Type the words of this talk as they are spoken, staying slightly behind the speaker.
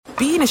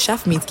being a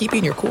chef means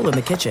keeping your cool in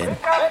the kitchen.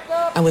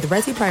 And with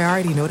Resi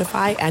Priority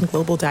Notify and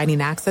Global Dining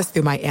Access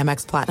through my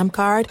Amex Platinum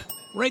card,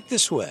 Right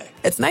this way.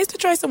 it's nice to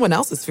try someone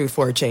else's food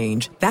for a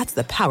change. That's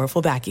the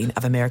powerful backing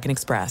of American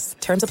Express.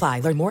 Terms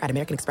apply. Learn more at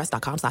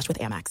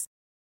americanexpress.com/withAmex.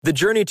 The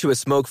journey to a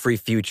smoke-free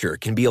future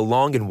can be a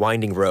long and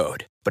winding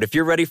road. But if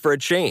you're ready for a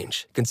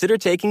change, consider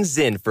taking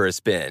Zyn for a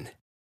spin.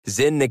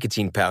 Zyn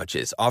nicotine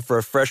pouches offer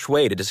a fresh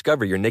way to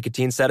discover your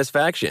nicotine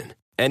satisfaction.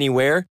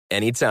 Anywhere,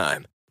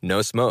 anytime.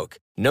 No smoke,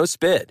 no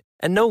spit,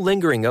 and no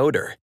lingering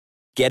odor.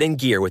 Get in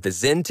gear with the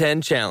Zyn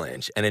 10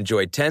 Challenge and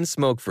enjoy 10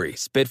 smoke-free,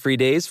 spit-free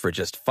days for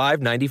just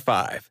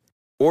 $5.95.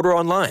 Order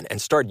online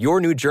and start your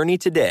new journey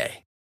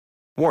today.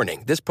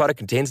 Warning, this product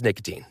contains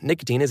nicotine.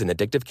 Nicotine is an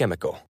addictive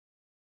chemical.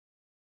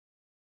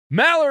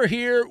 Maller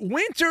here.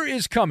 Winter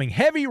is coming.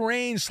 Heavy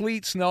rain,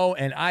 sleet, snow,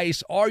 and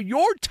ice. Are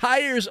your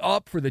tires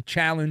up for the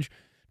challenge?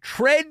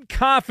 Tread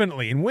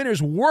confidently in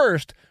winter's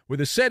worst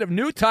with a set of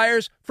new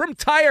tires from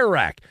Tire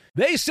Rack.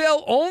 They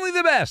sell only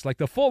the best, like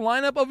the full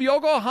lineup of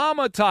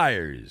Yokohama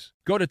tires.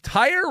 Go to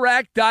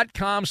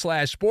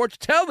TireRack.com/sports.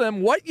 Tell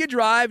them what you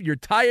drive. Your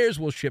tires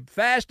will ship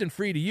fast and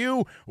free to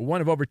you. One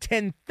of over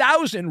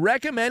 10,000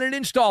 recommended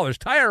installers.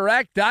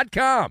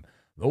 TireRack.com.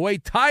 The way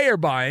tire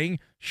buying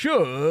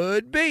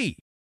should be.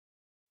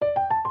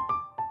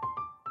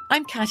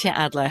 I'm Katya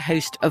Adler,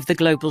 host of The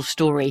Global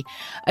Story.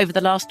 Over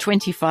the last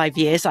 25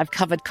 years, I've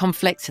covered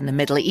conflicts in the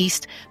Middle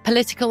East,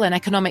 political and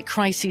economic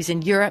crises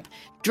in Europe,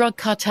 drug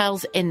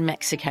cartels in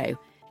Mexico.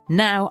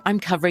 Now I'm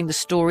covering the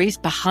stories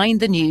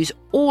behind the news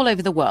all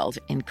over the world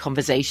in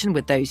conversation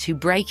with those who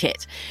break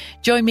it.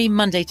 Join me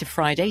Monday to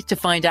Friday to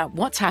find out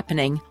what's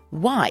happening,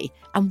 why,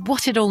 and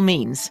what it all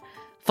means.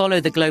 Follow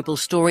The Global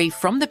Story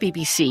from the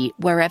BBC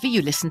wherever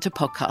you listen to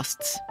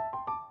podcasts.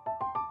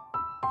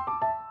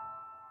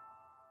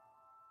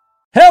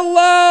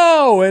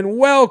 Hello and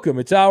welcome.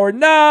 It's hour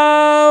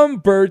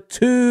number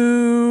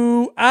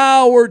 2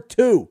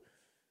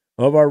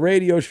 of our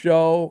radio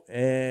show.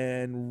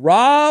 And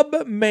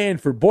Rob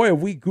Manfred, boy,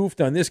 have we goofed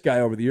on this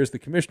guy over the years, the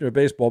commissioner of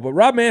baseball. But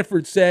Rob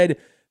Manfred said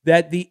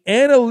that the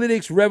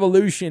analytics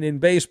revolution in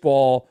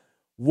baseball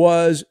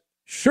was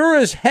sure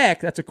as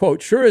heck, that's a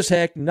quote, sure as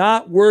heck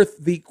not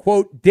worth the,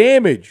 quote,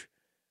 damage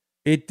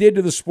it did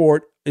to the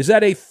sport. Is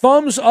that a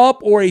thumbs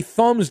up or a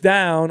thumbs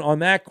down on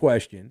that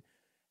question?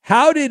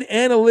 How did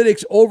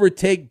analytics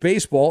overtake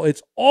baseball?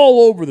 It's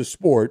all over the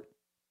sport,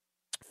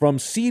 from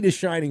sea to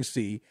shining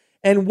sea.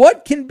 And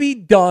what can be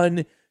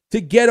done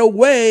to get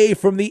away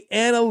from the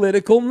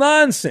analytical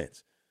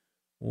nonsense?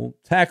 We'll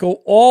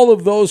tackle all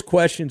of those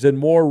questions and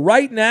more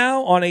right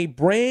now on a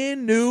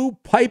brand new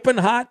Piping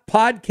Hot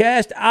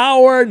podcast,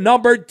 hour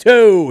number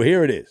 2.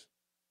 Here it is.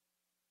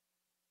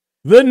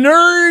 The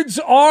nerds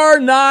are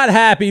not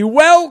happy.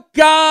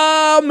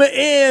 Welcome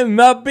in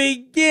the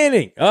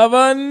beginning of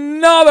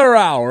another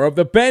hour of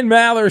the Ben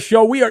Maller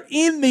Show. We are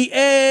in the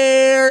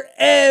air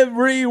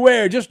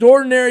everywhere, just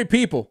ordinary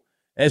people,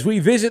 as we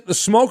visit the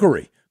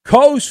smokery,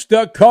 coast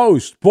to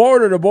coast,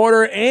 border to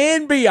border,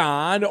 and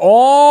beyond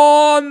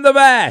on the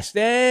vast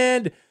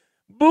and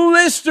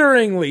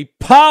blisteringly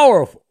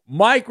powerful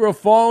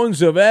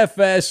microphones of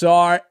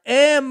FSR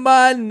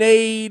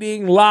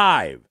emanating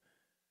live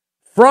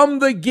from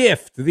the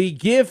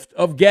gift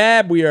of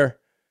gab. We are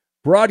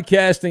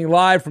broadcasting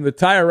live from the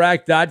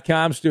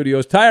TireRack.com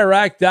studios.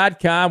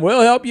 TireRack.com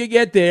will help you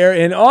get there.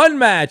 An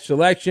unmatched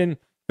selection,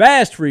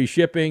 fast free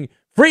shipping,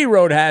 free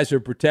road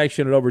hazard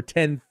protection at over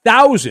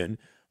 10,000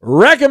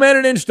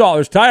 recommended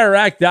installers.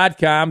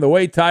 TireRack.com, the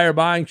way tire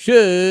buying should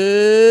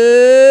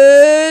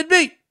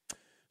be.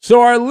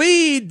 So our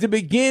lead to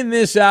begin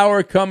this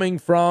hour coming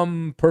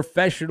from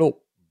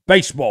professional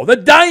baseball, the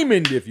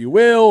diamond, if you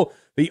will.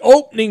 The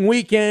opening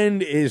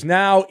weekend is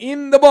now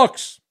in the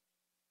books,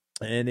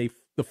 and the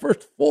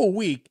first full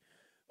week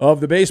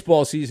of the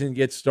baseball season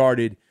gets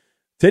started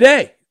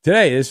today.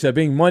 Today is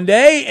being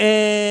Monday,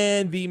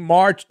 and the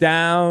march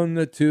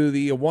down to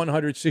the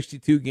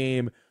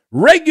 162-game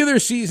regular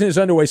season is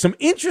underway. Some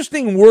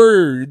interesting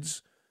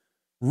words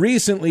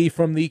recently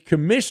from the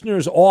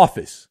commissioner's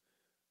office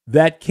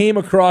that came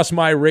across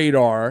my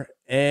radar,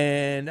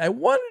 and I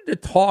wanted to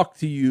talk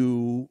to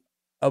you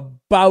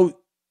about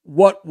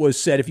what was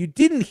said. If you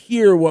didn't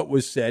hear what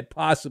was said,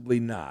 possibly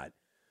not.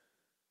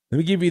 Let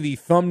me give you the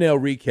thumbnail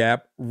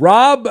recap.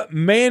 Rob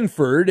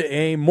Manfred,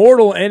 a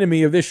mortal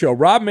enemy of this show,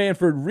 Rob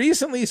Manfred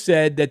recently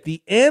said that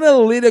the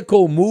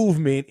analytical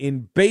movement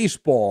in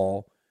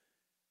baseball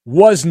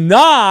was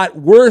not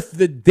worth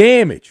the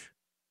damage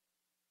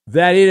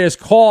that it has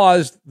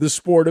caused the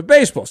sport of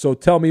baseball. So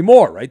tell me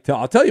more, right?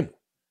 I'll tell you more.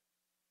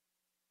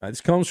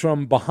 This comes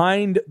from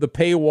behind the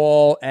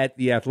paywall at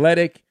The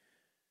Athletic.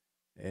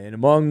 And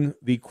among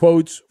the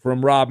quotes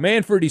from Rob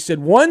Manfred, he said,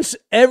 once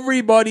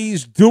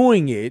everybody's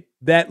doing it,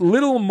 that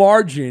little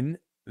margin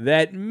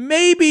that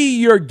maybe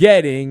you're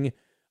getting,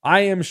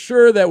 I am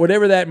sure that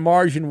whatever that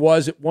margin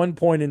was at one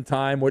point in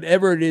time,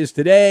 whatever it is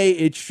today,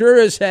 it sure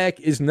as heck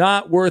is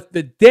not worth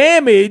the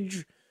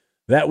damage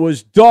that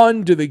was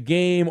done to the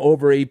game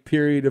over a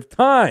period of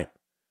time.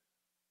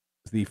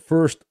 the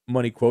first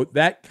money quote.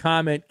 That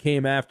comment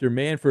came after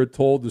Manfred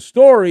told the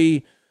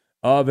story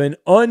of an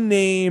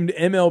unnamed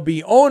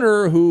MLB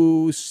owner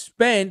who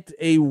spent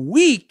a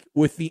week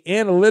with the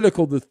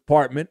analytical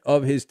department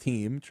of his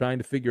team trying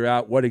to figure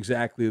out what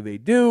exactly they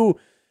do,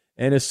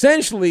 and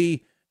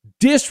essentially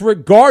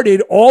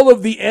disregarded all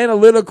of the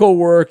analytical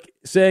work,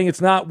 saying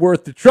it's not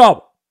worth the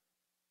trouble.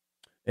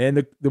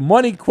 And the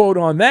money quote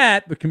on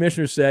that, the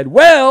commissioner said,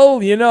 well,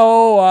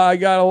 I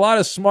got a lot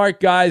of smart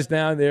guys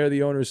down there,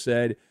 the owner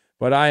said,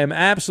 but I am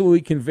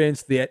absolutely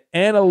convinced that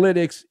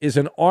analytics is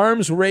an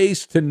arms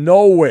race to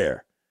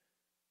nowhere.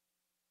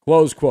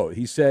 Close quote.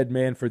 He said,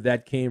 Manfred,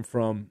 that came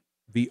from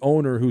the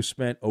owner who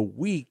spent a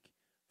week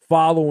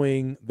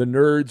following the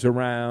nerds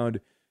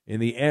around in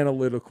the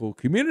analytical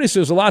community. So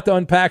there's a lot to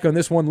unpack on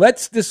this one.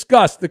 Let's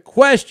discuss the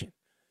question.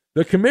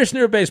 The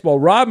commissioner of baseball,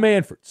 Rob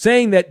Manfred,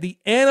 saying that the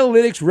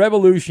analytics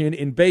revolution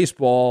in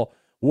baseball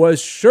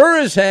was sure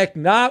as heck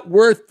not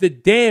worth the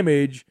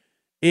damage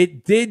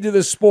it did to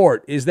the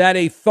sport. Is that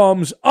a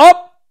thumbs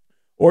up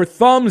or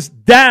thumbs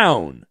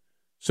down?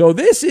 So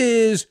this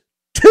is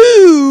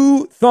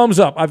 2 thumbs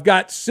up. I've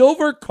got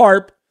Silver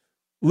Carp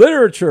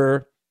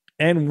literature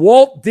and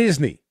Walt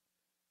Disney.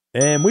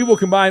 And we will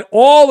combine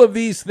all of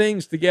these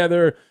things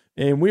together,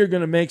 and we're going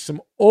to make some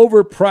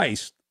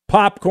overpriced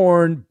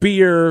popcorn,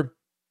 beer,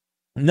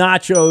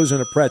 nachos,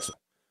 and a pretzel,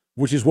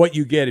 which is what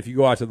you get if you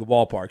go out to the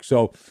ballpark.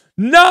 So,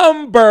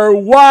 number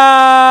one.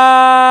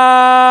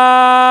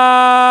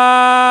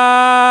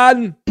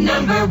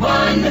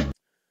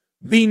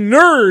 The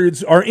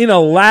nerds are in a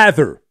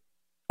lather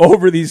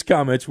over these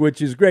comments,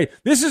 which is great.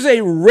 This is a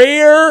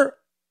rare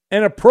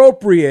and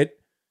appropriate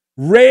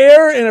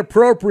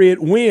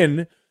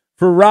win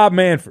for Rob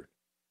Manfred.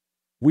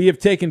 We have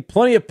taken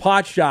plenty of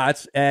pot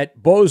shots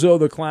at Bozo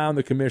the Clown,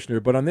 the commissioner,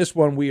 but on this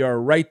one, we are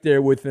right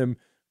there with him.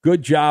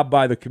 Good job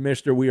by the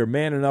commissioner. We are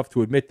man enough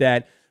to admit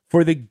that.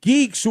 For the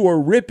geeks who are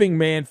ripping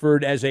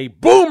Manfred as a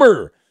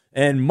boomer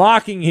and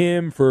mocking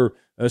him for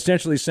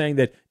essentially saying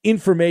that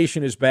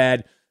information is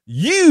bad,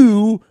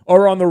 you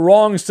are on the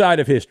wrong side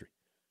of history.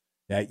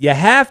 Now, you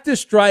have to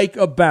strike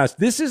a balance.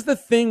 This is the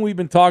thing we've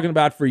been talking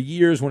about for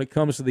years when it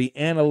comes to the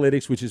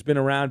analytics, which has been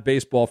around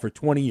baseball for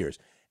 20 years.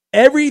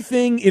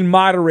 Everything in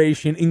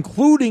moderation,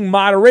 including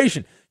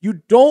moderation.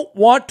 You don't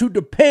want to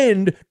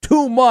depend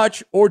too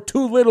much or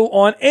too little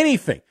on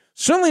anything.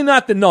 Certainly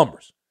not the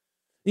numbers.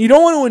 You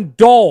don't want to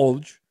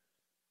indulge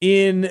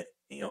in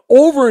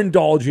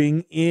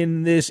overindulging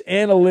in this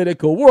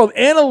analytical world.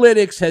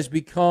 Analytics has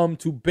become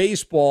to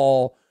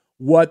baseball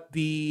what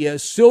the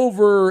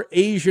silver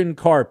Asian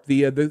carp,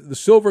 the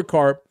silver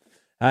carp,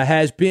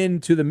 has been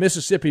to the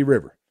Mississippi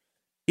River.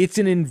 It's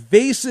an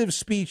invasive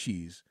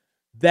species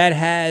that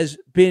has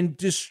been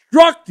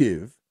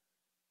destructive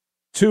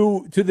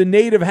to the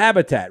native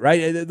habitat,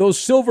 right? Those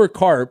silver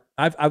carp,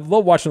 I've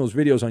loved watching those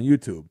videos on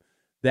YouTube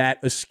that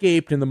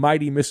escaped in the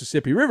mighty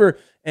Mississippi River.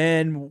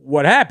 And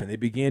what happened? They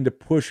began to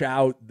push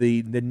out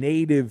the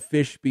native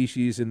fish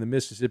species in the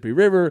Mississippi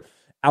River,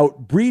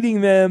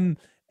 outbreeding them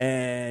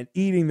and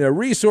eating their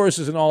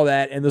resources and all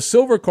that. And the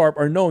silver carp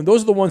are known.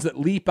 Those are the ones that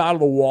leap out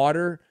of the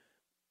water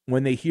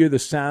when they hear the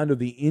sound of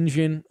the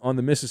engine on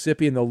the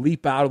Mississippi, and they'll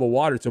leap out of the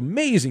water. It's an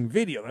amazing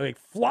video. They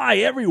fly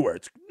everywhere.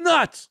 It's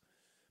nuts.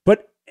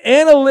 But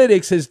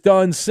analytics has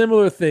done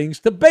similar things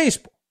to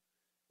baseball.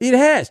 It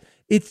has.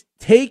 It's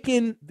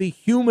taken the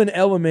human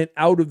element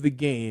out of the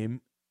game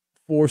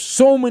for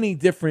so many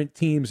different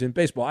teams in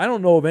baseball. I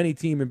don't know of any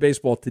team in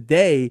baseball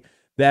today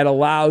that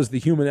allows the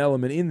human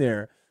element in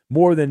there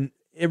more than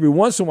every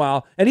once in a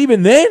while. And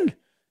even then,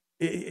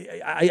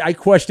 I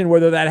question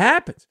whether that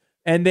happens.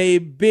 And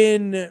they've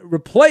been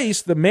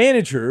replaced, the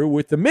manager,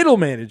 with the middle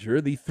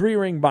manager, the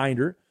 3-ring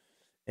binder,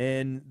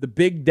 and the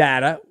big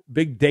data,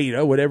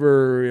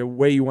 whatever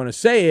way you want to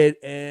say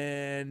it.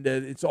 And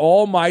it's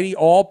almighty,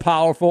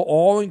 all-powerful,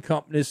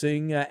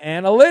 all-encompassing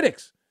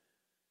analytics.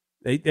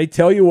 They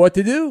tell you what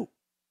to do.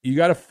 You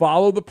got to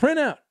follow the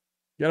printout.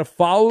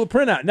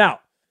 Now,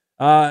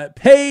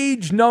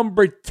 page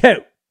number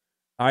 2.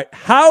 All right,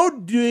 how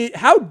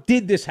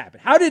did this happen?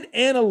 How did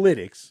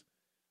analytics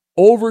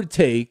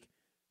overtake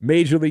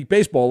Major League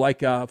Baseball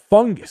like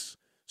fungus?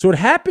 So it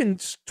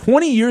happened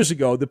 20 years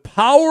ago. The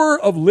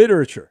power of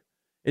literature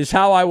is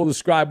how I will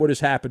describe what has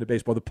happened to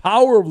baseball. The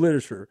power of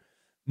literature.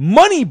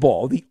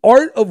 Moneyball, The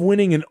Art of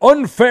Winning an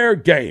Unfair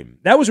Game.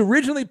 That was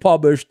originally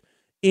published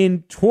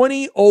in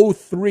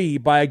 2003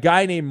 by a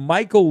guy named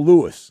Michael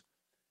Lewis.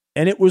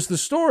 And it was the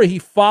story. He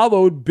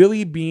followed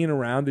Billy Beane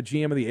around, the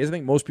GM of the A's. I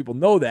think most people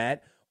know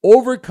that,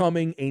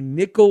 overcoming a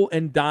nickel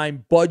and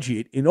dime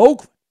budget in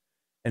Oakland.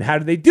 And how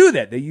did they do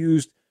that? They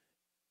used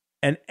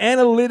an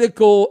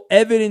analytical,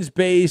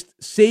 evidence-based,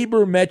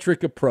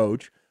 sabermetric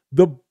approach.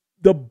 The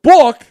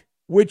book,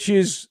 which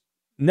is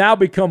now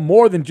become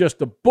more than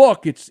just a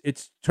book,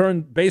 it's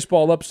turned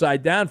baseball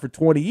upside down for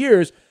 20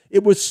 years.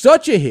 It was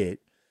such a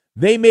hit,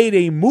 they made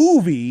a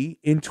movie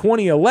in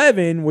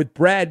 2011 with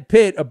Brad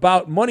Pitt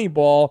about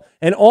Moneyball,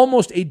 and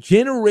almost a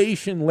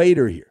generation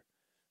later here.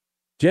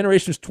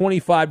 Generation is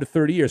 25 to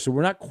 30 years, so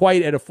we're not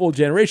quite at a full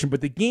generation,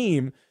 but the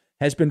game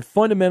has been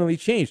fundamentally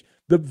changed.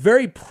 The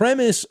very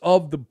premise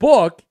of the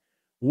book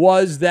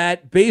was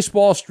that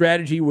baseball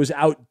strategy was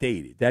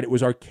outdated, that it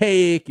was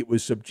archaic, it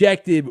was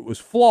subjective, it was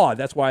flawed.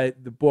 That's why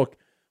the book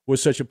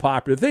was such a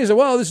popular thing. So,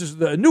 well, this is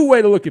the new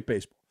way to look at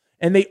baseball.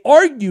 And they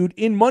argued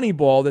in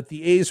Moneyball that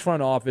the A's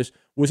front office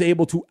was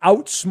able to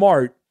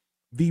outsmart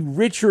the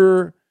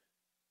richer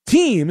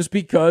teams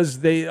because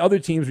the other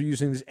teams were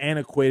using this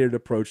antiquated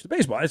approach to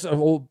baseball. That's a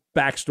whole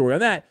backstory on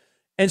that.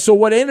 And so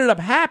what ended up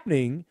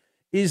happening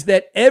is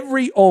that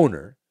every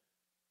owner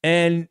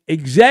and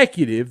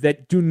executive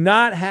that do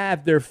not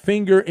have their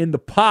finger in the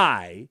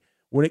pie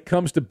when it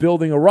comes to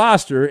building a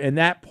roster and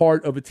that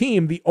part of a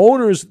team, the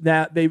owners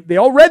now, they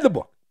all read the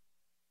book.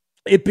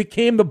 It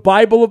became the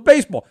Bible of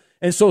baseball.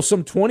 And so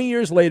some 20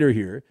 years later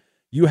here,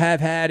 you have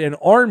had an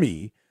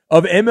army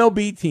of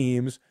MLB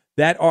teams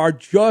that are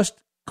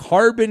just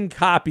carbon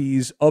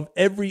copies of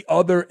every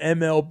other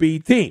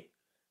MLB team.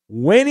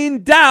 When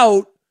in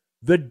doubt,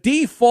 the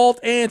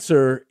default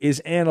answer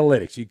is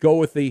analytics. You go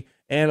with the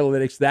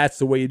analytics. That's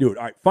the way you do it.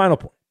 All right, final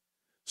point.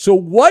 So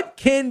what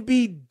can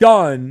be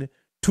done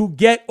to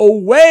get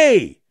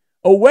away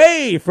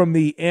from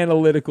the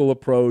analytical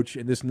approach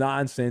and this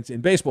nonsense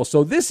in baseball?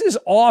 So this is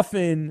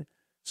often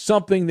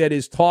something that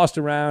is tossed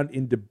around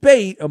in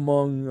debate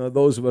among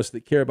those of us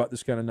that care about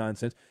this kind of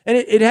nonsense. And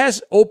it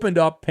has opened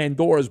up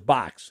Pandora's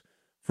box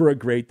for a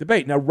great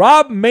debate. Now,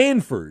 Rob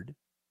Manfred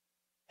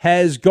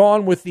has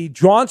gone with the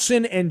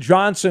Johnson &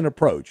 Johnson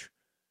approach,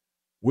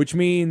 which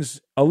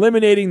means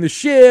eliminating the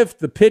shift,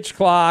 the pitch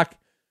clock.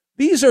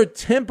 These are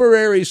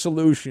temporary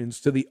solutions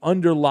to the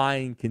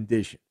underlying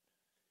condition.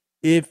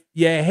 If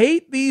you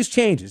hate these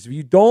changes, if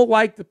you don't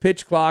like the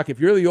pitch clock, if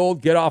you're the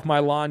old get off my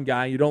lawn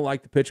guy and you don't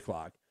like the pitch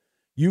clock,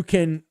 you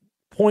can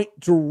point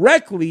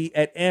directly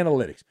at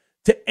analytics.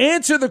 To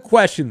answer the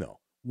question, though,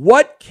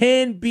 what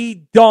can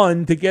be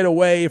done to get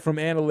away from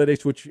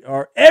analytics, which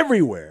are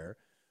everywhere?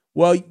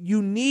 Well,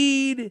 you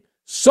need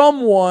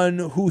someone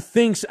who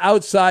thinks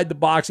outside the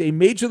box. A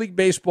Major League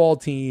Baseball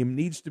team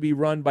needs to be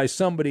run by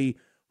somebody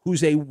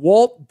who's a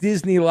Walt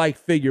Disney-like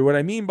figure. What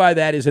I mean by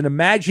that is an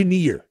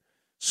Imagineer,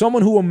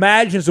 someone who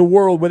imagines a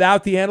world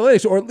without the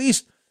analytics, or at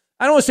least,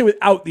 I don't want to say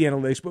without the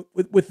analytics,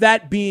 but with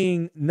that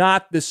being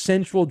not the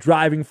central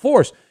driving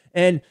force.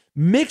 And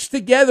mix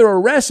together a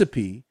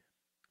recipe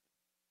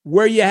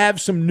where you have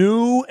some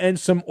new and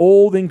some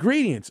old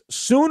ingredients.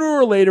 Sooner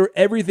or later,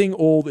 everything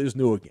old is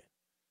new again.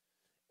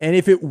 And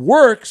if it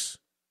works,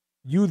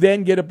 you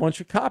then get a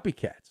bunch of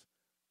copycats.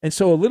 And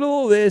so a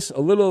little of this, a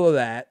little of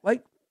that,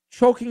 like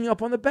choking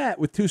up on the bat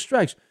with 2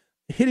 strikes,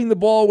 hitting the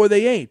ball where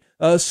they ain't,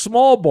 a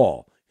small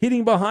ball,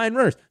 hitting behind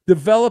runners,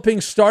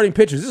 developing starting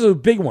pitchers. This is a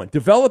big one.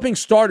 Developing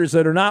starters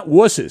that are not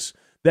wusses,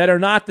 that are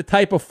not the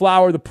type of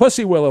flower, the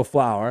pussy willow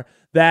flower,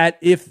 that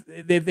if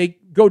they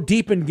go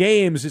deep in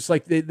games, it's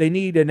like they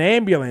need an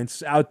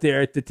ambulance out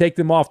there to take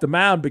them off the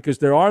mound because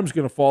their arm's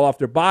going to fall off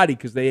their body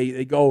because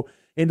they go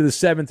into the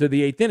 7th or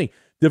the 8th inning.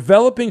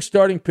 Developing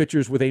starting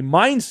pitchers with a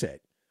mindset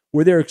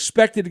where they're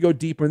expected to go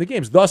deeper in the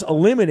games, thus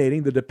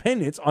eliminating the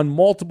dependence on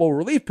multiple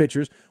relief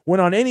pitchers when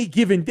on any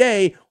given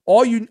day,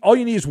 all you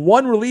need is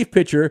one relief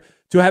pitcher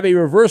to have a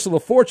reversal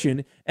of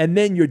fortune, and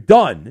then you're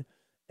done.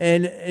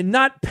 And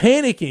not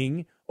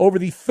panicking over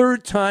the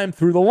 3rd time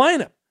through the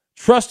lineup.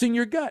 Trusting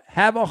your gut.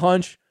 Have a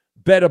hunch,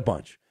 bet a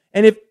bunch.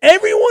 And if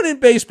everyone in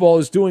baseball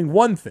is doing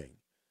one thing,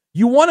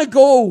 you want to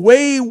go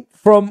away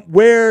from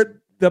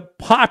where the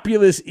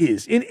populace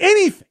is in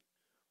anything.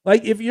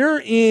 Like if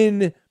you're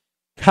in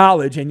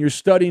college and you're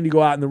studying to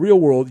go out in the real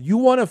world, you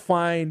want to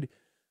find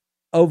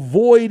a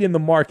void in the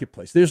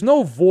marketplace. There's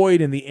no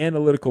void in the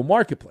analytical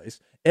marketplace.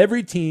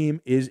 Every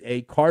team is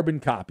a carbon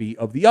copy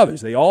of the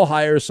others. They all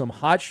hire some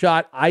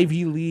hotshot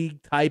Ivy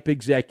League type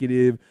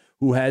executive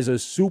who has a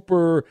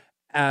super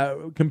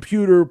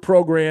computer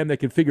program that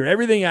can figure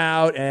everything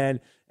out, and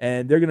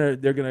they're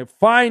gonna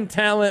find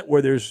talent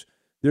where there's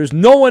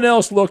no one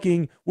else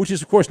looking, which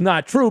is of course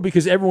not true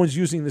because everyone's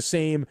using the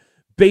same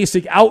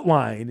basic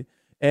outline,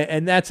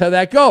 and that's how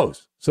that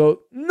goes.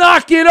 So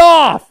knock it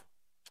off.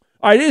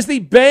 All right, it is the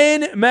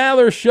Ben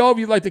Maller Show. If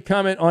you'd like to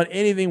comment on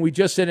anything we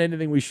just said,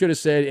 anything we should have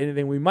said,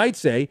 anything we might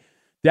say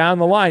down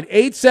the line,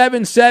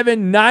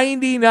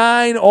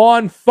 877-99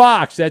 on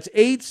Fox. That's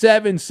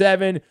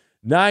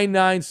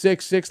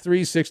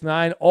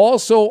 877-996-6369.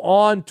 Also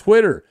on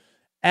Twitter,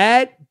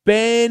 at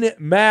Ben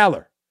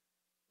Maller.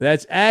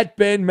 That's at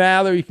Ben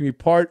Maller. You can be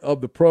part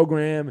of the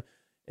program.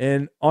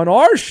 And on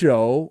our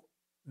show,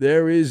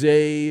 there is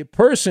a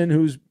person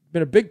who's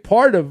been a big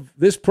part of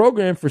this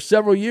program for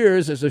several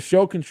years as a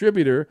show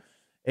contributor,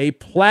 a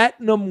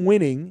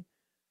platinum-winning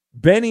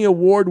Benny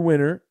Award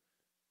winner,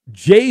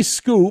 Jay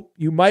Scoop.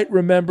 You might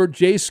remember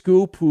Jay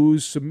Scoop,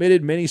 who's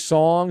submitted many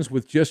songs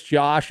with Just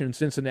Josh in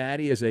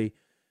Cincinnati as a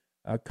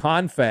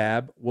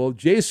confab. Well,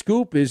 Jay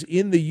Scoop is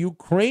in the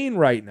Ukraine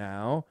right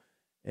now,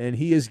 and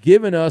he has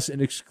given us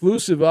an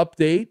exclusive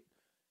update,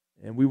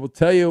 and we will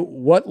tell you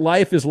what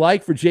life is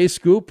like for Jay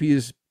Scoop. He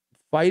is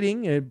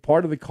fighting, and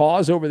part of the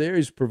cause over there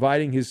is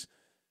providing his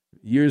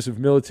years of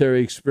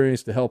military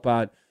experience to help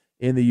out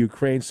in the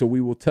Ukraine. So we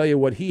will tell you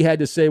what he had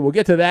to say. We'll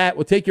get to that.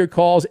 We'll take your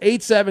calls,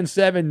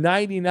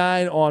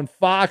 877-99 on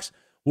Fox.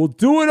 We'll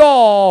do it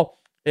all,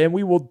 and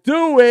we will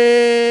do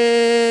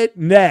it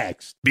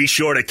next. Be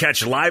sure to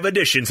catch live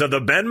editions of the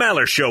Ben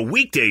Maller Show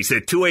weekdays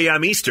at 2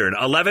 a.m. Eastern,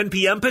 11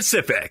 p.m.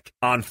 Pacific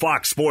on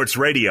Fox Sports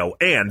Radio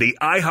and the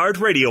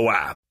iHeartRadio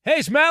app. Hey,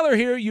 it's Maller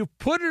here. You've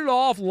put it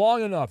off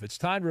long enough. It's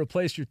time to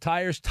replace your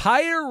tires.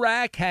 Tire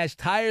Rack has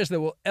tires that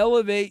will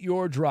elevate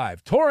your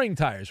drive. Touring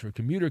tires for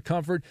commuter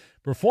comfort,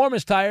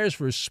 performance tires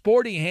for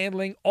sporty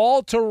handling,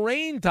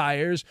 all-terrain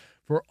tires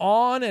for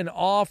on- and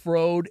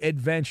off-road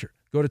adventure.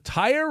 Go to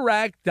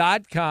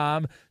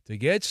TireRack.com to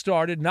get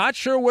started. Not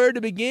sure where to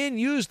begin?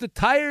 Use the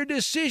Tire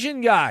Decision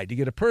Guide to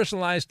get a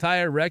personalized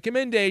tire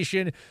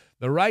recommendation,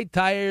 the right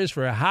tires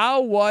for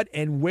how, what,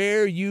 and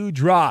where you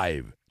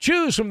drive.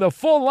 Choose from the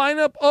full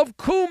lineup of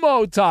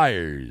Kumho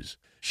tires.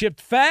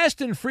 Shipped fast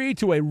and free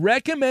to a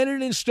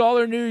recommended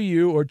installer near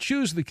you, or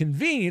choose the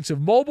convenience of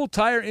mobile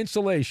tire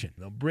installation.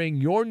 They'll bring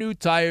your new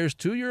tires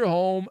to your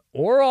home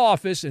or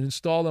office and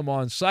install them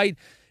on site.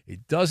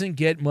 It doesn't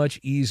get much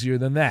easier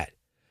than that.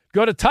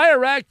 Go to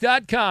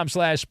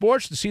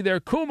TireRack.com/sports to see their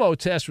Kumho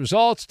test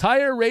results,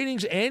 tire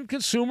ratings, and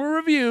consumer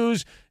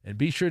reviews, and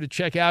be sure to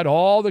check out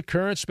all the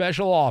current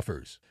special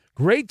offers.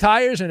 Great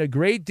tires and a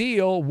great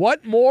deal.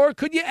 What more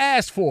could you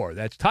ask for?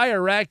 That's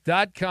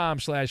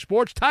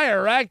TireRack.com/sports.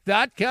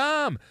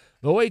 TireRack.com,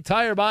 the way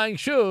tire buying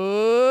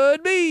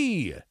should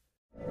be.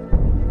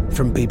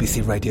 From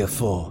BBC Radio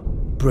 4,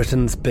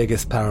 Britain's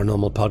biggest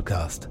paranormal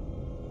podcast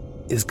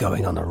is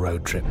going on a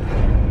road trip.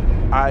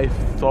 I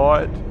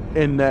thought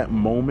in that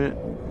moment,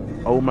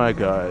 oh my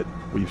God,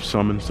 we've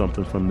summoned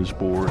something from this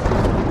board.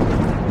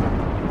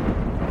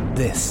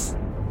 This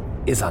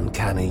is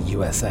Uncanny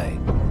USA.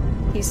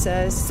 He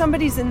says,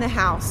 somebody's in the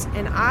house,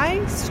 and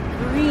I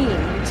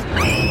screamed.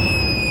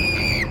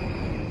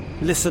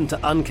 Listen to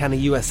Uncanny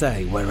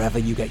USA wherever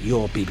you get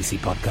your BBC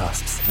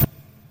podcasts,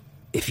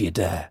 if you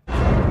dare.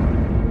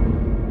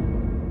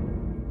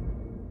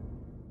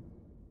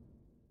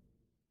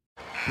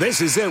 This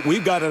is it.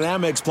 We've got an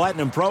Amex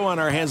Platinum Pro on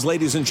our hands,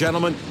 ladies and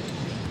gentlemen.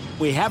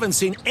 We haven't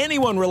seen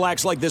anyone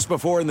relax like this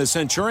before in the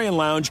Centurion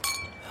Lounge.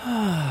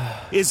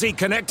 Is he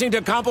connecting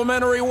to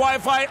complimentary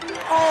Wi-Fi?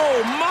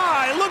 Oh,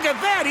 my. Look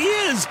at that. He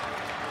is.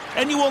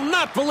 And you will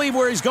not believe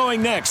where he's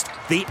going next.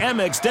 The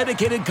Amex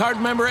dedicated card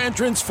member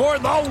entrance for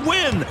the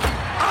win.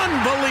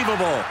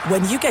 Unbelievable.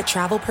 When you get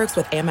travel perks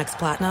with Amex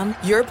Platinum,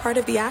 you're part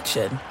of the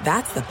action.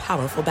 That's the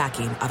powerful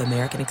backing of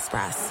American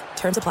Express.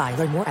 Terms apply.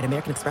 Learn more at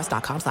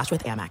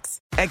americanexpress.com/withAmex.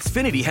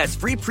 Xfinity has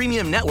free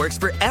premium networks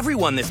for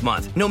everyone this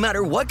month, no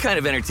matter what kind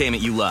of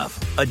entertainment you love.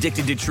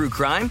 Addicted to true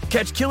crime?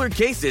 Catch killer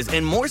cases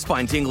and more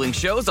spine-tingling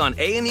shows on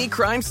A&E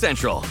Crime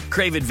Central.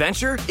 Crave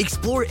adventure?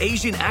 Explore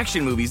Asian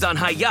action movies on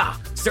Hi-Ya.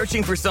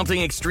 Searching for something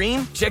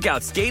extreme? Check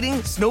out skating,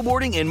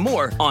 snowboarding, and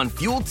more on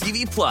Fuel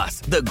TV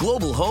Plus, the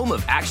global home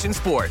of action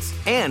sports.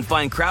 And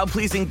find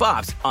crowd-pleasing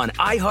bops on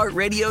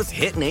iHeartRadio's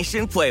Hit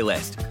Nation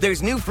playlist.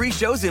 There's new free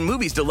shows and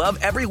movies to love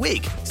every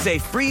week. Say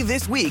free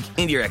this week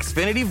in your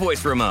Xfinity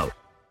voice remote.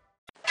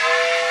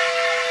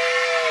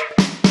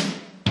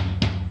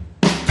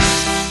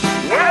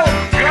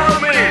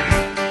 Welcome in.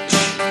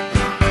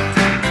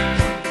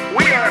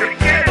 We are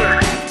together.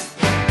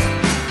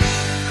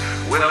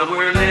 Well,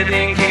 we're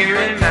living here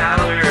in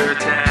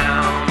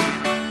Mallertown,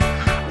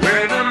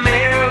 where the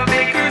mayor of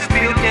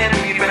Bakersfield can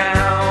be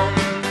found.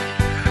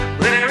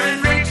 Blair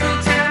and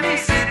Rachel, Tammy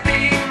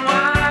sipping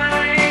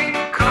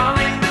wine,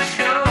 calling the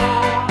show,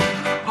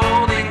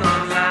 holding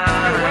on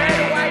line. Where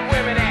the white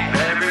women at?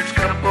 Average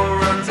couple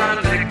runs our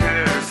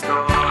liquor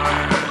store.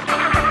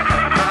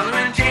 Holler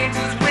and James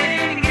is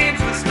winning games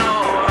with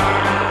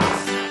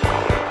snores.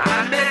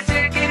 I met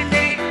Dick and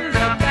Dayton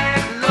up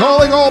at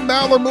Calling all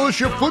Maller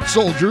Militia foot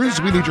soldiers.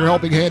 We need your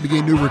helping hand to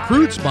gain new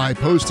recruits by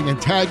posting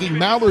and tagging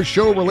Maller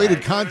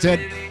Show-related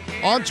content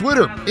on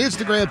Twitter,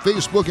 Instagram,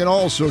 Facebook, and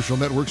all social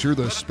networks. You're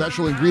the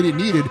special ingredient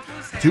needed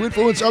to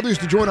influence others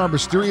to join our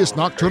mysterious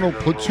nocturnal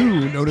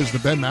platoon known as the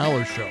Ben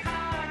Maller Show.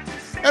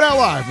 And now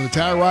live from the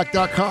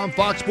TireRack.com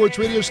Fox Sports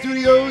Radio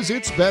studios,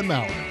 it's Ben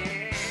Maller.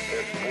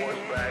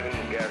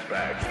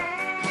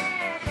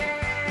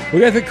 We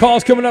got the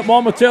calls coming up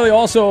momentarily.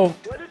 Also,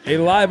 a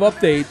live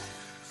update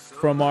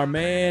from our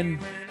man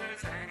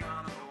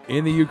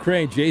in the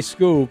Ukraine, Jay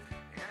Scoop,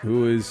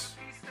 he's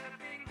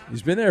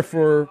been there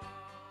for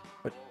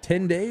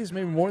 10 days,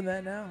 maybe more than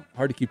that now.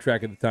 Hard to keep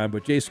track of the time,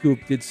 but Jay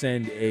Scoop did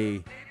send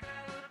a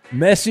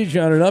message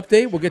on an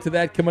update. We'll get to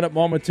that coming up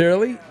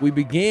momentarily. We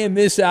began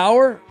this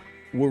hour,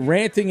 we're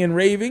ranting and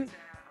raving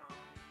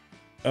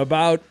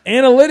about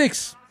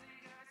analytics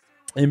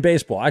in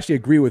baseball. I actually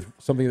agree with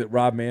something that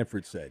Rob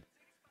Manfred said.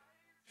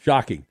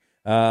 Shocking.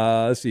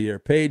 Let's see here.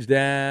 Page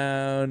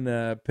down.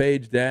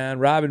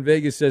 Rob in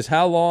Vegas says,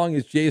 how long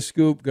is Jay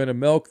Scoop going to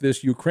milk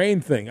this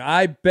Ukraine thing?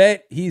 I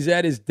bet he's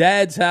at his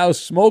dad's house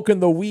smoking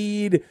the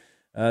weed.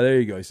 There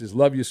you go. He says,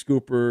 love you,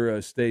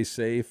 Scooper. Stay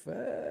safe.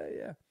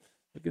 Yeah.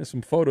 Looking at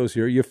some photos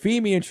here.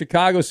 Euphemia in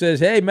Chicago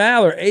says, hey,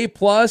 Maller, A+.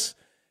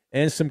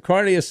 and some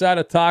carne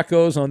asada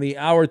tacos on the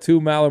Hour 2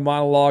 Maller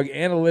monologue.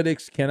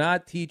 Analytics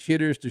cannot teach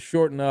hitters to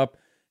shorten up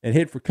and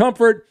hit for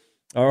comfort,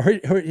 or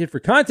hit for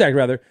contact,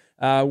 rather.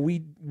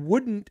 We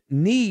wouldn't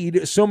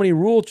need so many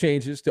rule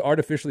changes to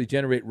artificially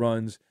generate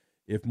runs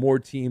if more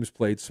teams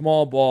played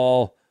small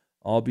ball.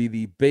 I'll be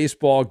the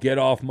baseball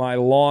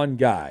get-off-my-lawn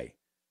guy,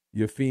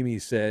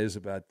 Yafimi says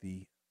about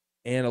the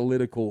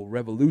analytical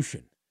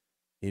revolution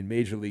in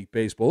Major League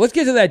Baseball. Let's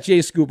get to that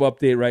J-Scoop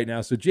update right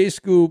now. So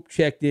J-Scoop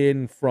checked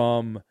in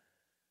from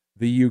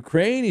the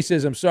Ukraine. He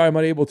says, I'm sorry I'm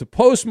unable to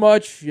post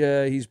much.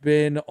 He's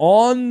been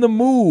on the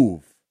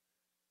move,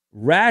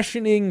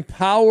 rationing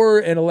power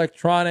and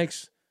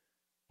electronics,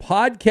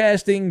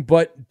 podcasting,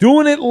 but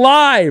doing it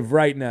live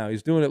right now.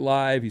 He's doing it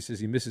live. He says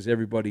he misses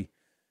everybody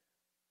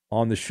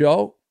on the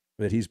show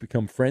that he's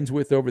become friends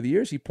with over the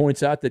years. He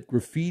points out that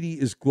graffiti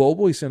is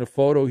global. He sent a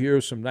photo here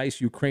of some nice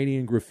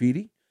Ukrainian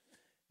graffiti.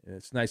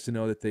 It's nice to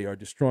know that they are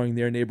destroying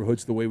their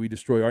neighborhoods the way we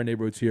destroy our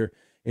neighborhoods here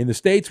in the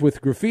States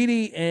with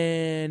graffiti.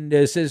 And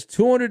it says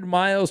 200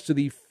 miles to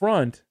the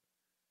front,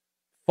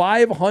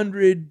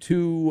 500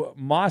 to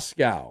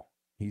Moscow,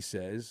 he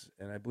says.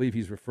 And I believe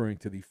he's referring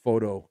to the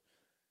photo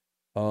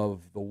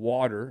of the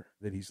water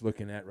that he's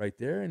looking at right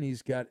there. And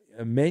he's got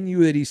a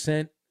menu that he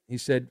sent. He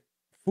said,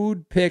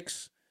 food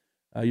picks,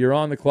 you're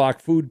on the clock.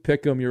 Food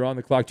pick 'em, you're on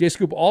the clock.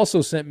 J-Scoop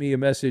also sent me a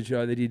message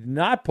that he did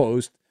not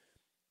post,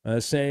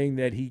 saying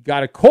that he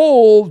got a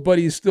cold, but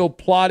he's still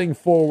plodding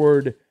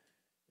forward.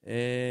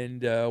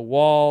 And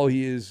while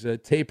he is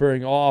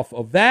tapering off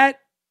of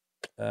that,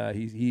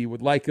 he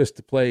would like us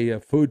to play a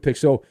food pick.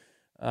 So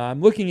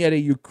I'm looking at a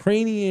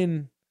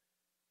Ukrainian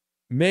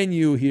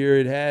menu here.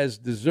 It has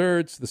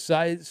desserts, the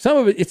size. Some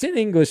of it's in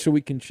English, so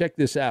we can check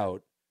this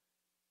out.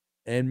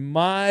 And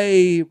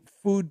my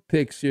food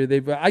picks here,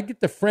 I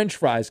get the French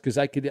fries because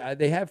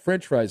they have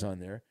French fries on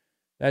there.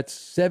 That's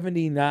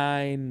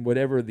 79,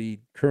 whatever the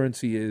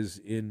currency is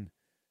in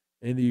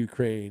the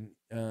Ukraine.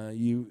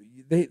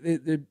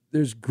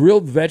 There's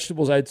grilled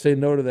vegetables. I'd say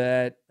no to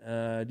that.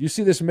 Do you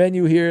see this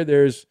menu here?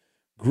 There's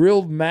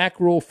grilled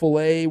mackerel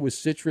fillet with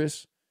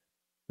citrus.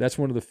 That's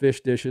one of the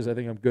fish dishes. I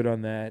think I'm good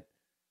on that.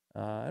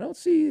 I don't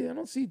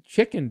see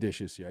chicken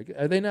dishes here.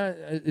 Are they not?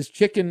 Is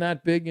chicken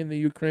not big in the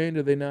Ukraine?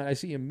 Are they not? I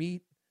see a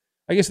meat.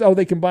 I guess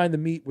they combine the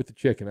meat with the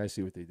chicken. I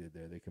see what they did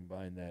there. They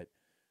combine that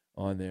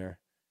on there.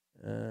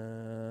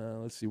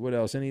 Let's see what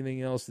else.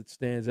 Anything else that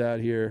stands out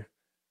here?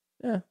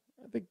 Yeah,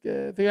 I think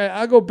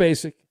I'll go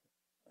basic.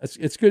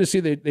 It's good to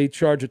see they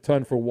charge a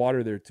ton for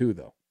water there too,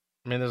 though.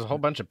 I mean, there's a whole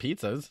bunch of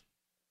pizzas.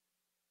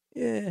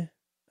 Yeah,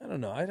 I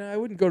don't know. I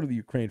wouldn't go to the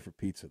Ukraine for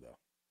pizza though.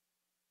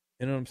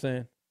 You know what I'm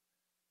saying?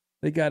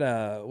 They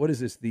got what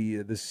is this?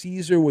 The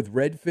Caesar with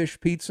redfish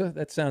pizza?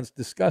 That sounds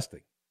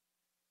disgusting.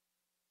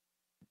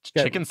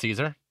 Chicken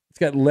Caesar. It's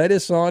got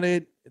lettuce on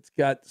it. It's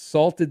got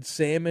salted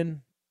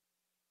salmon.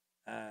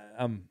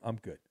 I'm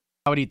good.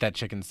 I would eat that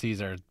chicken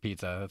Caesar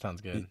pizza. That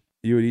sounds good.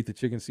 You would eat the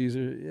chicken Caesar?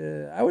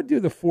 Yeah, I would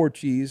do the 4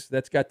 cheese.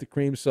 That's got the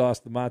cream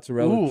sauce, the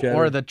mozzarella, cheddar.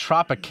 Or the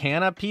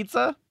Tropicana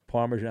pizza?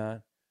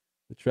 Parmesan.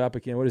 The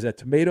Tropicana. What is that?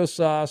 Tomato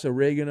sauce,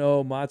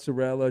 oregano,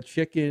 mozzarella,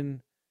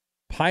 chicken,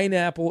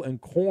 pineapple, and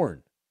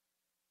corn.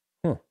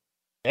 Huh.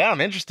 Yeah,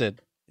 I'm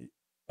interested.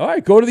 All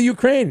right, go to the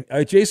Ukraine.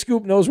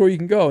 J-Scoop knows where you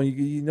can go.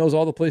 He knows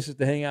all the places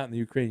to hang out in the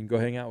Ukraine. You can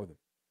go hang out with him.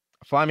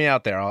 Fly me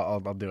out there. I'll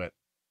do it.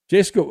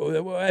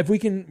 J-Scoop, if we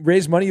can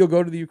raise money, you'll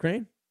go to the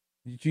Ukraine?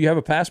 Do you have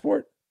a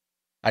passport?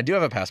 I do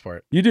have a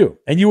passport. You do?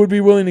 And you would be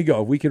willing to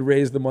go if we could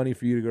raise the money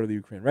for you to go to the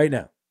Ukraine right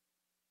now?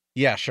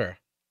 Yeah, sure.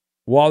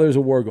 While there's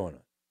a war going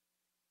on?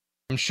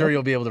 I'm sure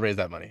you'll be able to raise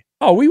that money.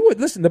 Oh, we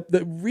would. Listen,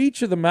 the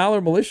reach of the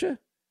Maller militia,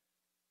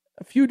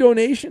 a few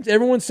donations,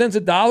 everyone sends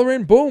 $1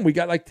 in, boom, we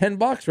got like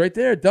 $10 right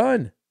there,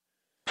 done.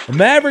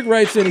 Maverick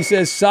writes in, he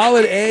says,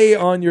 solid A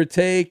on your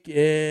take.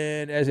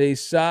 And as a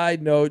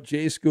side note,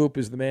 J-Scoop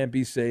is the man.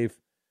 Be safe.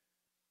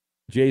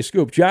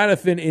 J-Scoop.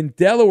 Jonathan in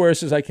Delaware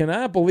says, I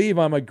cannot believe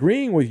I'm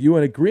agreeing with you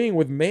and agreeing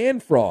with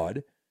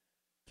Manfred.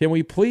 Can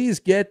we please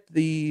get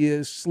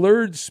the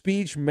slurred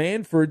speech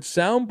Manfred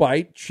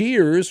soundbite?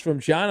 Cheers from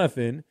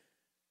Jonathan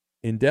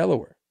in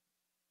Delaware.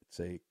 It's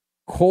a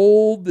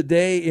cold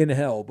day in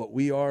hell, but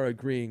we are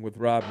agreeing with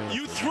Rob Manfred.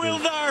 You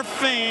thrilled our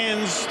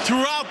fans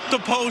throughout the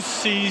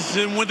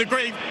postseason with a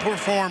great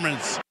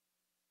performance.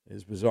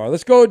 It's bizarre.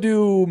 Let's go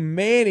to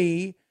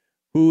Manny,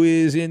 who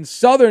is in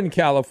Southern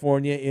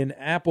California in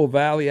Apple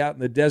Valley out in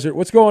the desert.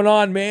 What's going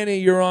on, Manny?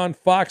 You're on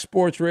Fox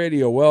Sports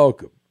Radio.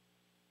 Welcome.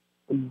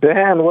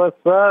 Dan, what's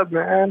up,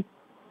 man?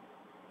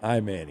 Hi,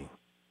 Manny.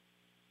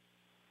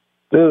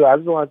 Dude, I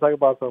just want to talk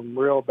about some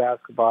real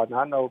basketball,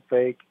 not no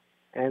fake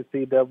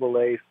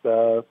NCAA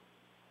stuff,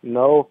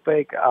 no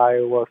fake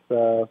Iowa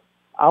stuff.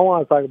 I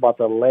want to talk about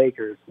the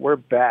Lakers. We're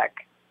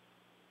back.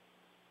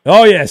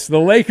 Oh, yes, the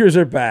Lakers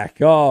are back.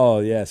 Oh,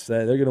 yes,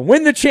 they're going to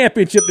win the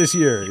championship this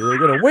year. They're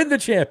going to win the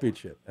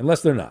championship,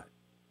 unless they're not.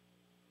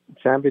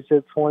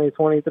 Championship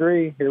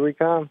 2023, here we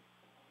come.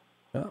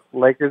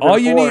 Lakers. All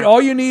in you 4. need,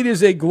 all you need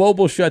is a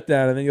global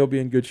shutdown, and then you'll be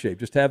in good shape.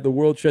 Just have the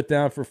world shut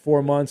down for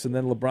 4 months, and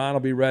then LeBron will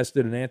be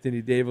rested, and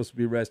Anthony Davis will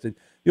be rested.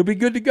 You'll be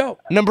good to go.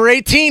 Number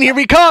 18, here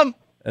we come.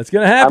 That's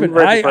going to happen. I'm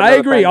ready for I another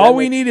agree. All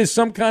we pandemic. need is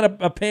some kind of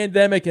a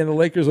pandemic, and the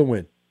Lakers will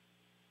win.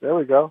 There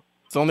we go.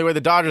 It's the only way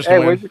the Dodgers Hey,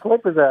 can where's win. the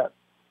Clippers at?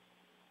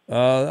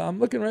 I'm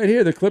looking right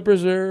here. The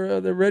Clippers are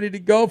they're ready to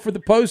go for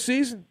the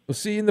postseason. We'll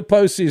see you in the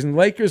postseason.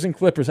 Lakers and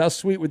Clippers. How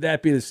sweet would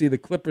that be to see the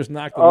Clippers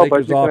knock the But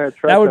Lakers you're off? gonna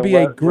trust That would be a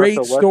Russell great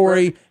Westbrook?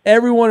 story.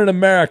 Everyone in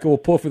America will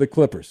pull for the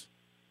Clippers.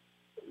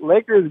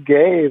 Lakers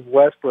gave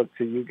Westbrook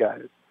to you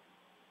guys.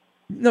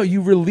 No,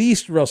 you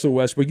released Russell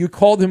Westbrook. You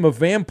called him a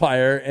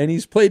vampire, and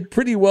he's played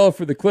pretty well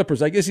for the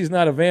Clippers. I guess he's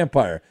not a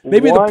vampire.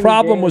 Maybe the One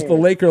problem was the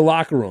game. Laker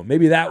locker room.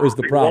 Maybe that was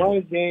the problem.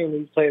 One game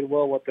he played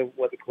well with the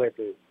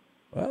Clippers.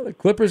 Well, the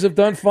Clippers have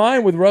done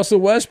fine with Russell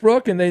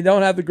Westbrook, and they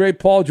don't have the great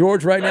Paul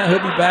George right now. He'll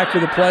be back for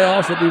the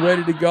playoffs. He'll be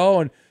ready to go.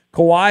 And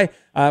Kawhi,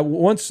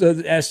 once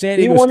as San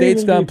He Diego won't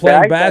State's even done be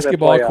playing back by the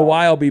basketball, playoffs.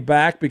 Kawhi will be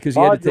back because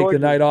he Paul had to take George the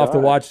night is off to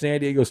done. watch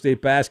San Diego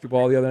State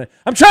basketball the other night.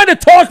 I'm trying to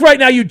talk right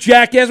now, you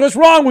jackass. What's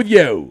wrong with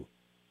you?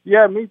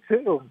 Yeah, me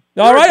too.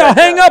 All right, I'll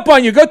hang up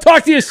on you. Go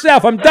talk to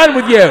yourself. I'm done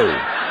with you.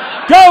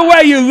 Go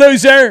away, you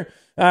loser.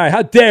 All right,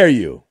 how dare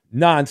you?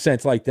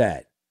 Nonsense like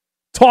that.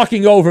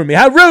 Talking over me.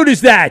 How rude is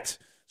that?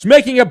 It's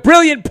making a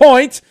brilliant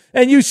point,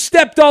 and you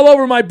stepped all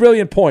over my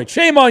brilliant point.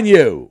 Shame on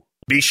you.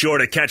 Be sure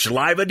to catch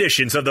live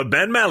editions of The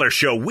Ben Maller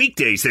Show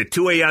weekdays at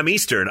 2 a.m.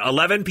 Eastern,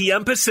 11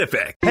 p.m.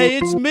 Pacific. Hey,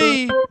 it's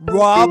me,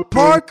 Rob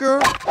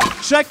Parker.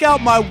 Check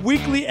out my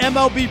weekly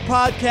MLB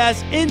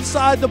podcast,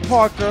 Inside the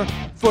Parker,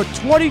 for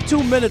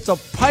 22 minutes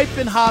of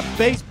piping hot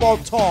baseball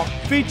talk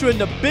featuring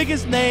the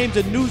biggest names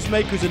and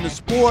newsmakers in the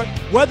sport.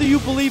 Whether you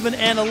believe in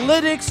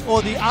analytics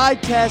or the eye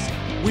test,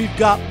 we've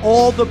got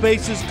all the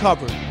bases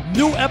covered.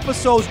 New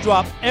episodes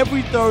drop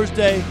every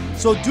Thursday,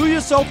 so do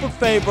yourself a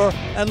favor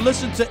and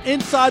listen to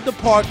Inside the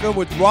Parker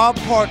with Rob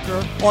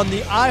Parker on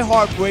the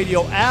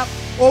iHeartRadio app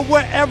or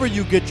wherever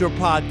you get your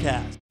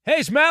podcast. Hey,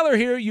 it's Maller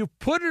here. You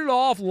put it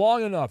off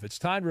long enough. It's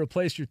time to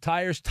replace your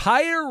tires.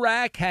 Tire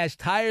Rack has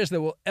tires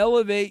that will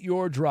elevate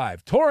your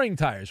drive. Touring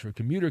tires for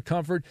commuter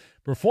comfort,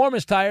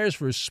 performance tires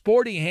for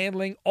sporty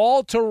handling,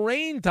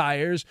 all-terrain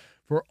tires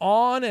for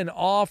on- and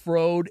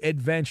off-road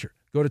adventure.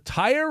 Go to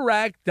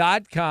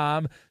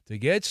TireRack.com to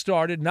get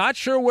started. Not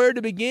sure where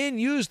to begin?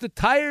 Use the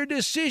Tire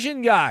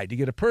Decision Guide to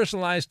get a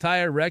personalized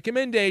tire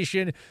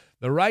recommendation.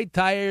 The right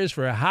tires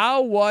for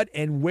how, what,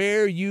 and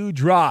where you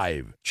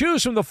drive.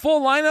 Choose from the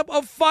full lineup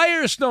of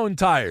Firestone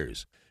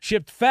tires.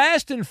 Shipped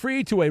fast and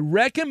free to a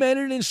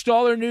recommended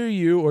installer near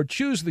you, or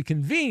choose the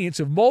convenience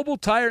of mobile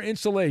tire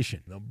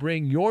installation. They'll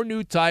bring your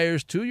new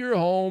tires to your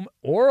home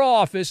or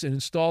office and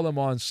install them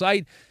on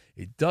site.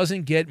 It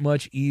doesn't get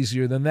much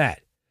easier than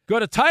that. Go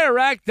to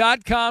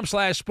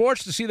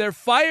TireRack.com/sports to see their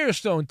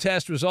Firestone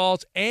test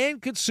results and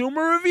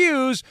consumer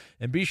reviews,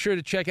 and be sure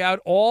to check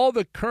out all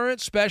the current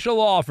special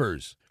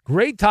offers.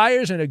 Great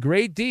tires and a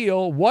great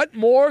deal. What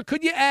more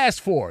could you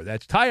ask for?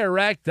 That's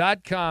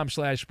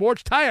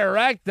TireRack.com/sports.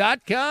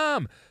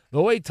 TireRack.com,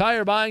 the way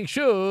tire buying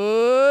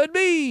should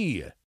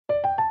be.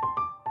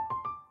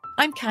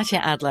 I'm Katya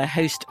Adler,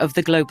 host of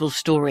The Global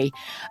Story.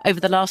 Over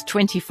the last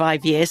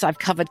 25 years, I've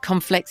covered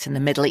conflicts in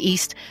the Middle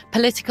East,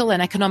 political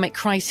and economic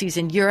crises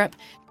in Europe,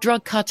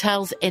 drug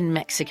cartels in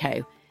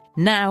Mexico.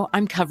 Now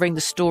I'm covering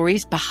the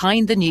stories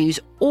behind the news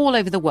all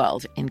over the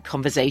world in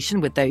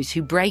conversation with those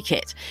who break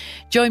it.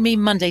 Join me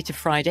Monday to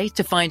Friday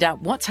to find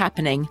out what's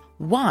happening,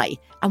 why,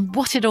 and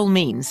what it all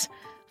means.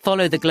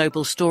 Follow The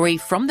Global Story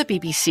from the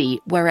BBC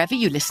wherever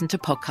you listen to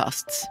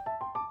podcasts.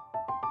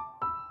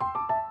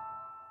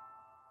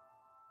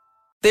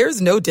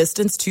 There's no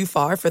distance too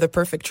far for the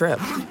perfect trip.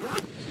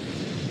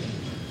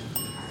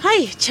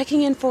 Hi,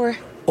 checking in for...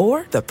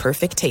 Or the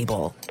perfect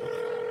table.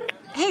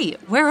 Hey,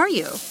 where are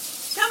you?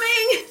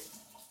 Coming!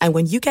 And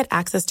when you get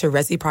access to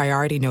Resi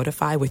Priority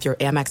Notify with your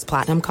Amex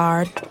Platinum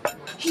card...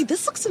 Hey,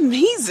 this looks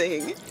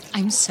amazing!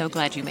 I'm so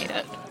glad you made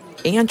it.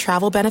 And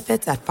travel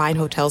benefits at fine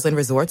hotels and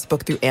resorts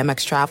booked through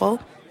Amex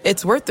Travel,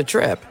 it's worth the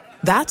trip.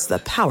 That's the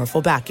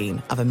powerful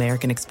backing of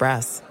American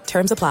Express.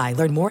 Terms apply.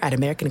 Learn more at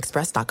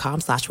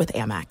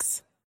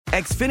americanexpress.com/withAmex.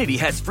 Xfinity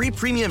has free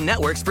premium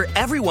networks for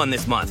everyone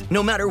this month,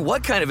 no matter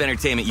what kind of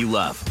entertainment you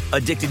love.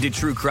 Addicted to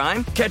true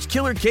crime? Catch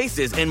killer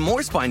cases and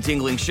more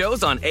spine-tingling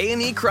shows on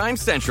A&E Crime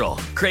Central.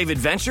 Crave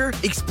adventure?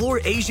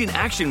 Explore Asian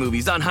action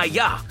movies on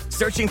Hayya.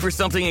 Searching for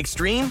something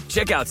extreme?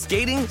 Check out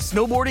skating,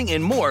 snowboarding,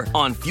 and more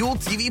on Fuel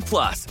TV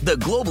Plus, the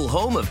global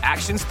home of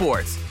action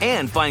sports.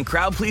 And find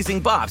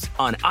crowd-pleasing bops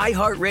on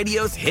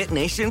iHeartRadio's Hit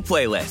Nation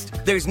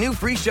playlist. There's new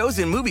free shows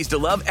and movies to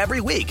love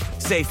every week.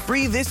 Say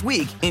free this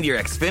week in your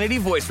Xfinity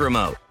voice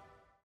remote.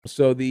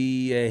 So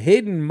the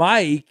hidden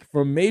mic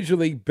from Major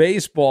League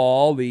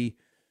Baseball, the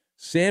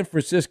San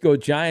Francisco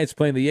Giants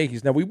playing the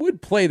Yankees. Now, we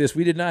would play this.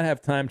 We did not have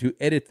time to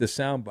edit the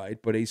soundbite,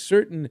 but a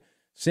certain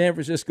San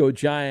Francisco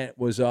Giant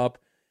was up,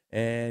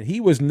 and he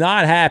was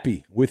not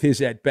happy with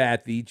his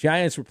at-bat. The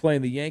Giants were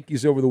playing the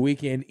Yankees over the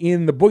weekend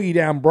in the Boogie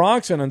Down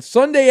Bronx, and on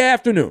Sunday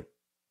afternoon,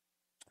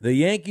 the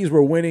Yankees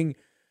were winning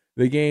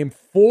the game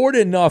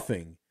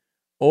 4-0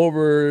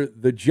 over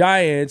the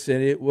Giants,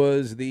 and it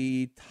was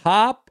the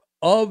top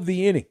of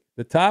the inning.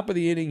 The top of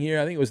the inning here,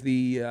 I think it was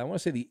the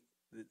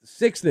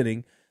 6th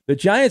inning. The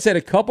Giants had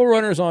a couple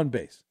runners on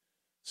base.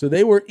 So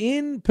they were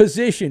in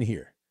position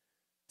here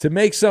to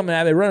make something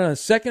out. They run on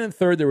second and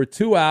third. There were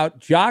 2 out.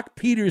 Jock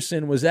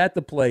Peterson was at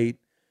the plate,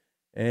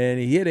 and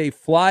he hit a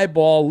fly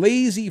ball,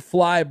 lazy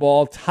fly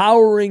ball,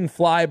 towering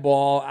fly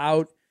ball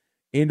out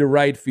into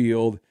right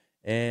field.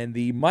 And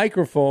the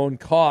microphone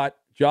caught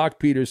Jock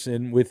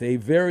Peterson with a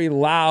very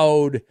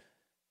loud,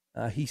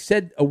 he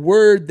said a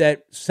word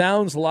that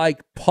sounds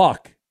like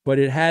puck, but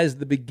it has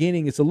the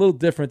beginning. It's a little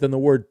different than the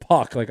word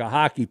puck, like a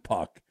hockey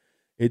puck.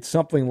 It's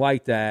something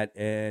like that,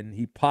 and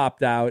he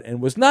popped out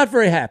and was not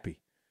very happy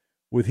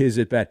with his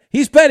at-bat.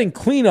 He's batting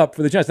cleanup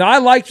for the Giants. Now, I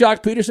like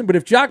Jock Peterson, but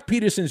if Jock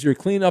Peterson's your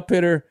cleanup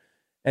hitter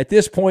at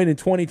this point in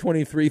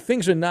 2023,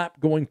 things are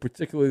not going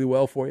particularly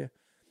well for you.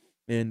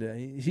 And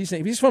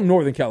he's from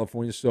Northern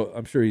California, so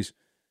I'm sure he's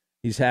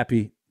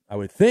happy, I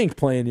would think,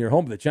 playing near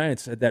home. But the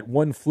Giants had that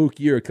one fluke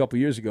year a couple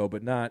years ago,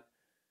 but not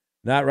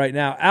right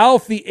now.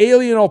 Alf, the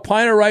alien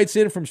Opiner, writes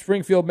in from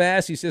Springfield,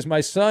 Mass. He says, my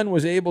son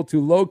was able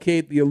to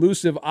locate the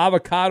elusive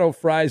avocado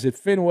fries at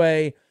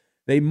Fenway.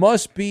 They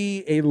must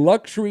be a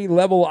luxury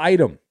level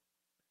item,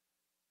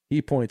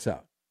 he points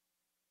out.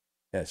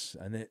 Yes,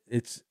 and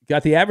it's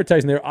got the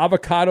advertising there,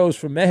 avocados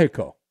from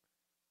Mexico,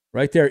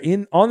 right there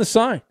on the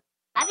sign.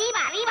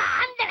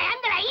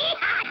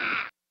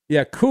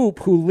 Yeah,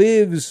 Coop, who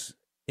lives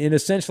in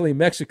essentially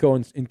Mexico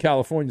in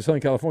California, Southern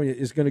California,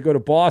 is going to go to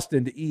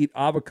Boston to eat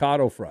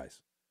avocado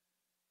fries.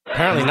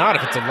 Apparently not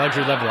if it's a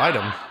luxury level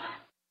item.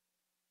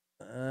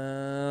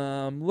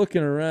 I'm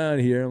looking around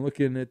here. I'm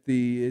looking at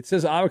it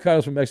says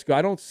avocados from Mexico.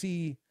 I don't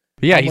see.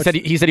 Yeah, he said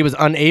he was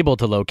unable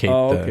to locate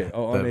the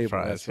unable.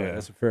 fries. That's right.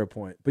 That's a fair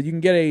point. But you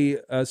can get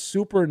a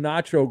super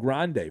nacho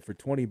grande for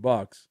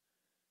 $20.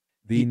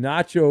 The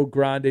nacho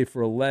grande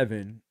for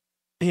 $11.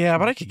 Yeah,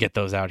 but I could get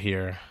those out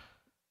here.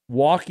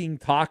 Walking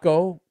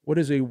taco. What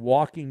is a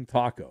walking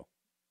taco?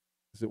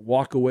 Does it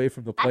walk away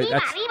from the plate?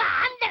 That's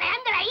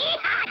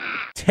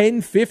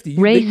 $10.50.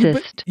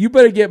 Racist. You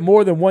better get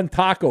more than one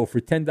taco for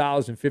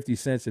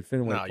 $10.50 at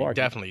Fenway Park. No, you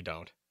definitely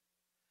don't.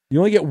 You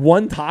only get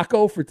one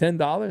taco for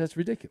 $10? That's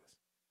ridiculous.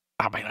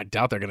 I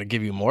doubt they're going to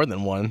give you more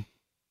than one.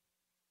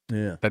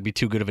 Yeah. That'd be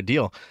too good of a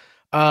deal.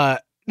 No,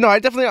 I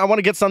want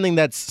to get something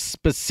that's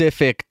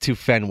specific to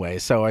Fenway.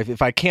 So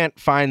if I can't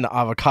find the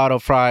avocado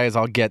fries,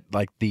 I'll get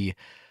like the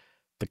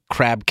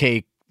crab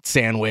cake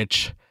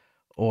sandwich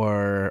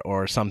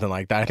or something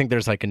like that. I think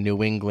there's like a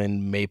New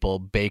England maple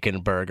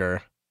bacon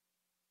burger.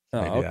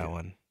 Maybe that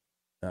one.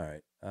 All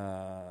right.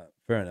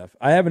 Fair enough.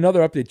 I have another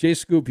update. Jay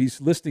Scoop, he's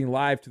listening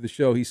live to the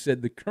show. He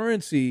said the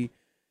currency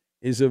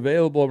is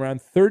available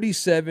around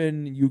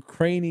 37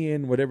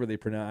 Ukrainian, whatever they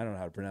pronounce. I don't know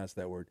how to pronounce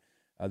that word.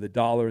 The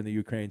dollar in the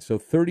Ukraine. So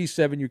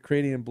 37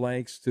 Ukrainian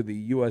blanks to the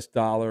U.S.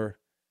 dollar.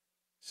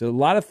 So a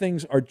lot of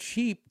things are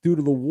cheap due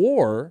to the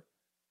war.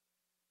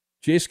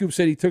 Jay Scoop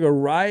said he took a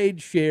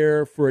ride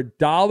share for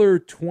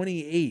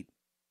 $1.28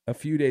 a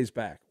few days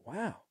back.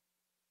 Wow.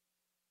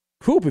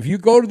 Coop, if you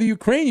go to the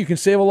Ukraine, you can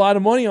save a lot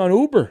of money on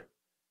Uber.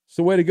 It's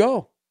the way to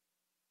go.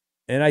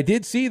 And I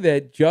did see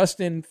that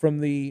Justin from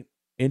the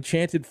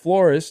Enchanted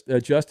Florist,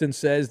 Justin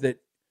says that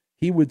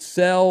he would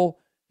sell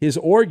his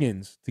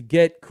organs to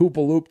get Koopa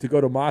Loop to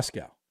go to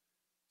Moscow.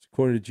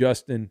 According to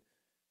Justin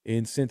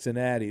in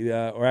Cincinnati,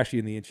 or actually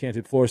in the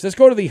Enchanted Florist. Let's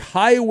go to the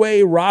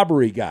highway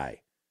robbery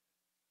guy,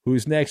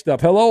 who's next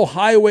up. Hello,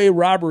 highway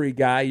robbery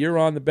guy. You're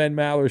on the Ben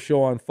Maller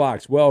Show on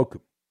Fox.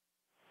 Welcome.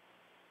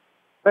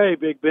 Hey,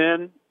 Big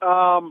Ben.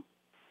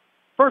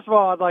 First of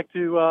all, I'd like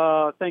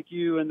to thank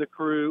you and the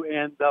crew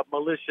and the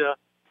militia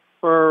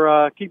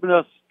for keeping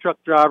us truck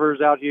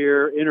drivers out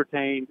here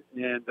entertained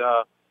and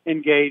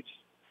engaged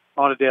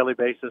on a daily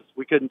basis.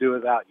 We couldn't do it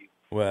without you.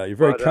 Well, you're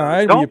very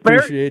kind. We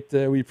appreciate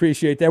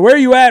that. Where are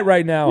you at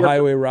right now,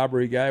 highway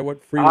robbery guy?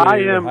 What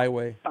freeway or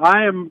highway?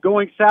 I am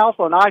going south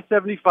on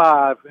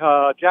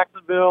I-75,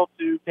 Jacksonville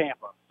to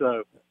Tampa.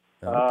 So,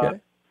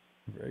 okay.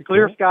 Very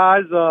clear cool.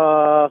 skies,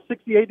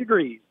 68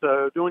 degrees,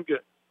 so doing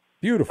good.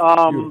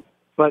 Beautiful.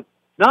 But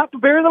not to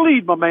bear the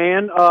lead, my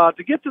man,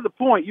 to get to the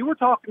point, you were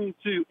talking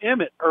to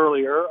Emmett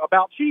earlier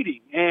about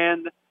cheating,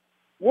 and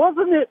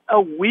wasn't it a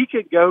week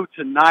ago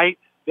tonight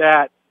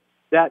that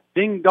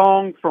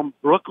ding-dong from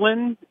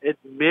Brooklyn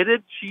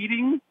admitted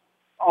cheating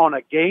on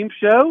a game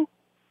show?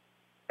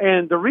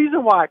 And the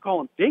reason why I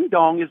call him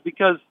ding-dong is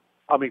because,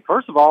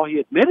 first of all, he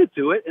admitted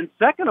to it, and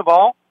second of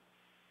all,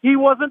 he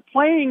wasn't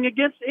playing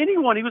against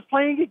anyone. He was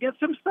playing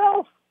against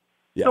himself.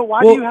 Yeah. So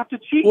why do you have to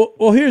cheat?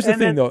 Well, here's the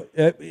thing, though.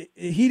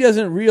 He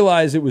doesn't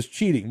realize it was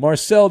cheating.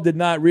 Marcel did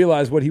not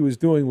realize what he was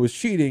doing was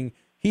cheating.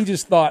 He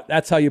just thought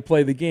that's how you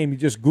play the game. You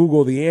just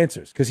Google the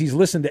answers because he's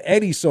listened to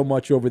Eddie so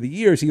much over the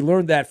years. He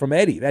learned that from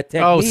Eddie. That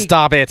technique. Oh,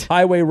 stop it.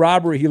 Highway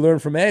robbery, he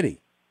learned from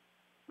Eddie.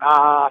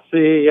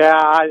 See, yeah,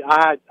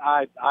 I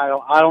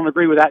don't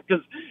agree with that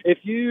because if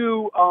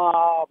you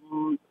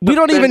we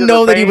don't even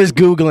know that he was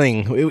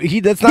Googling. He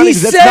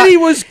said he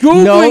was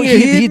Googling. No,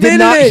 he did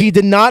not. it. He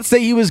did not say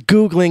he was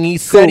Googling. He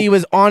said he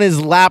was on his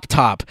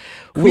laptop.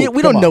 We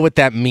don't know what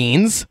that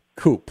means.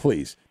 Coop,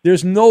 please.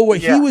 There's no way.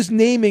 Yeah. He was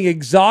naming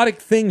exotic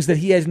things that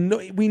he has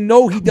no. We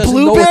know he doesn't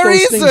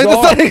Blueberries? know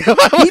what those things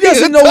are. He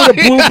doesn't know what a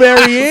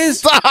blueberry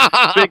is.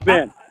 Big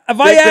Ben. If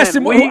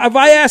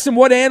I asked him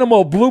what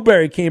animal a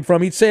blueberry came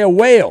from, he'd say a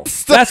whale.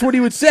 That's what he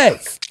would say.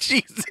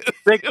 Jesus.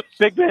 Big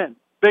Ben.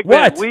 Big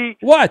What? Ben.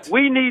 What?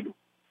 We need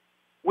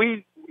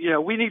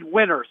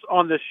winners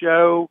on the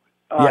show,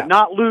 Yeah.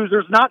 not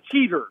losers, not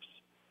cheaters.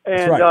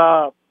 And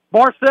right.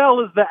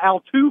 Marcel is the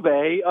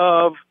Altuve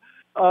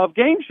of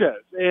game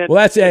shows. And Well,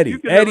 that's Eddie.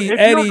 Eddie's.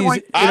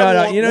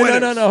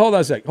 No. Hold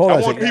on a second.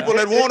 I want people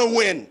that want to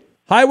win.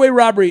 Highway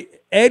robbery.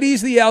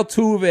 Eddie's the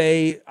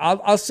Altuve.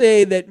 I'll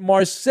say that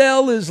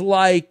Marcel is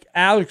like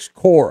Alex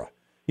Cora.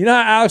 You know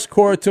how Alex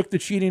Cora took the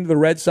cheating to the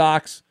Red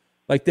Sox,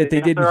 like that they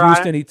did in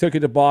Houston. He took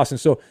it to Boston.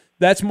 So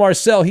that's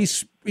Marcel.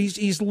 He's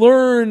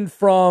learned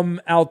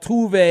from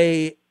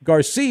Altuve,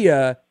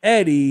 Garcia,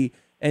 Eddie,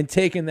 and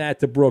taken that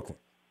to Brooklyn.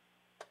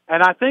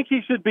 And I think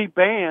he should be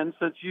banned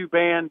since you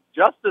banned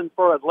Justin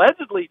for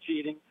allegedly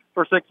cheating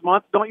for 6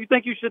 months. Don't you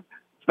think you should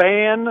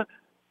ban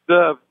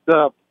the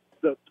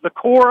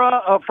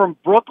Cora from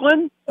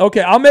Brooklyn?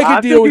 Okay, I'll make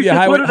a deal with you.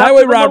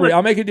 Highway robbery.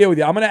 I'll make a deal with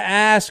you.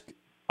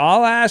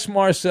 I'll ask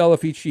Marcel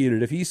if he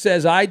cheated. If he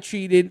says I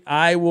cheated,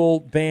 I will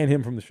ban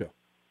him from the show.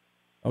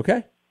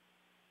 Okay?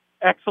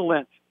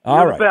 Excellent. All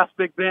You're right. the best,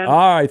 Big Ben.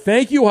 All right.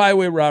 Thank you,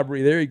 highway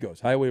robbery. There he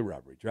goes. Highway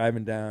robbery.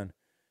 Driving down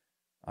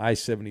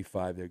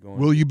I-75. They're going.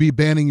 Will you be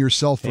banning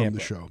yourself from Tampa.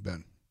 the show,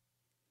 Ben?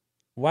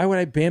 Why would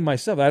I ban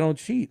myself? I don't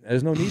cheat.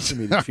 There's no need for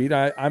me to cheat.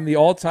 I'm the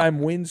all-time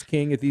wins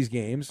king at these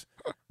games.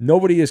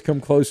 Nobody has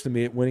come close to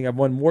me at winning. I've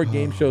won more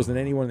game shows than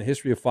anyone in the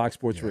history of Fox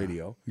Sports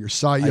Radio. You're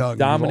Cy Young.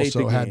 Dominate You've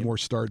also the had game. more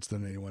starts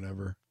than anyone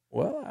ever.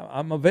 Well,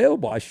 I'm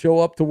available. I show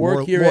up to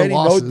work here, more Eddie.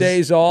 losses, No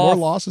days off.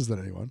 More losses than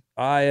anyone.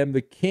 I am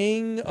the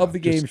king of the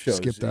game shows.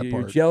 Skip that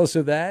You're part. jealous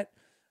of that.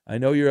 I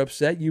know you're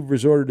upset. You've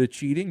resorted to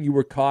cheating. You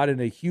were caught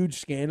in a huge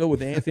scandal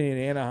with Anthony in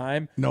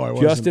Anaheim. No, I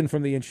wasn't. Justin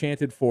from the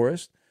Enchanted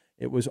Forest.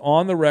 It was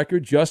on the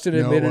record. Justin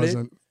admitted it.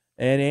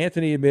 And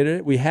Anthony admitted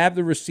it. We have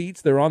the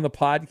receipts. They're on the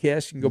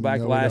podcast. You can go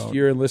back last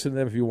year and listen to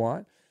them if you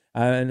want.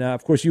 And,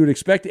 of course, you would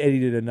expect Eddie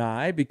to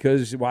deny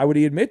because why would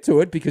he admit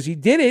to it? Because he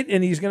did it,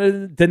 and he's going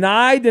to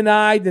deny.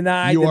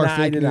 You are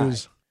fake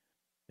news.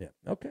 Yeah,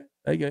 okay.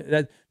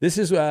 This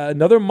is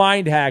another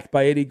mind hack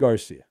by Eddie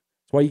Garcia.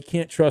 That's why you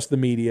can't trust the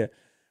media.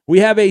 We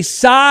have a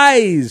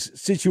size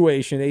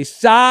situation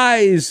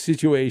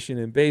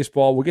in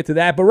baseball. We'll get to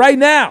that. But right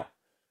now,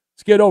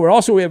 let's get over.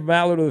 Also, we have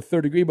Mallard of the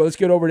Third Degree, but let's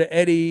get over to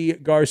Eddie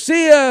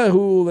Garcia,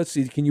 who, let's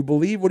see, can you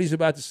believe what he's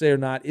about to say or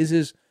not? Is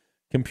his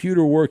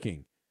computer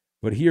working?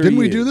 But here Didn't he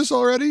we is. do this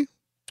already?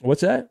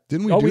 What's that?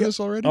 Didn't we do this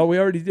already? Oh, we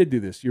already did do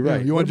this. You're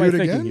right. You want What to do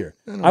am it I again? thinking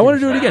here? I want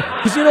to do it again.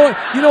 Because you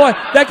know what?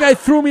 That guy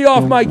threw me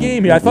off my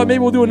game here. I thought maybe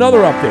we'll do another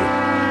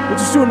update. We'll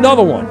just do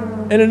another one,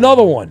 and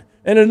another one,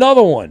 and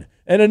another one,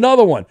 and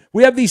another one.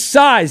 We have the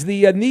size,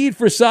 the need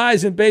for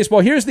size in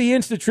baseball. Here's the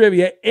Insta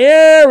trivia.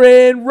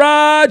 Aaron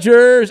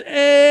Rodgers,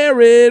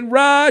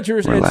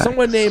 and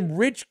someone named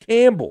Rich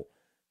Campbell.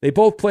 They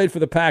both played for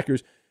the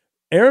Packers.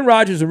 Aaron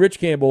Rodgers and Rich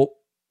Campbell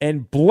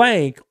and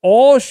blank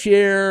all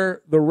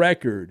share the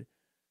record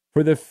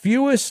for the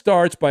fewest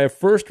starts by a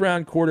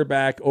first-round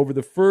quarterback over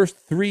the first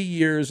 3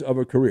 years of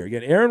a career.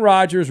 Again, Aaron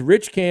Rodgers,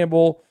 Rich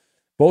Campbell,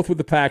 both with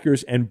the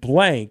Packers, and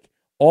blank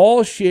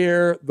all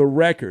share the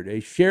record,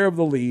 a share of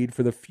the lead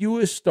for the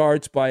fewest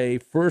starts by a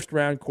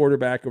first-round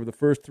quarterback over the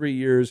first 3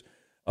 years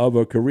of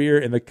a career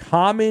in the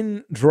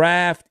common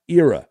draft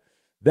era.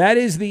 That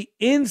is the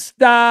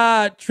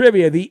Insta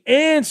trivia. The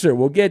answer,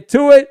 we'll get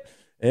to it,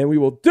 and we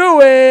will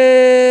do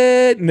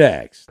it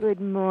next.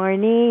 Good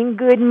morning.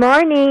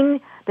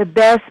 The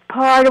best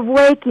part of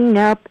waking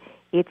up,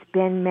 it's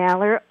Ben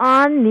Maller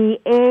on the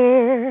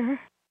air.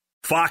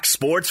 Fox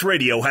Sports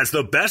Radio has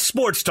the best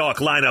sports talk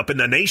lineup in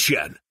the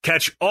nation.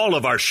 Catch all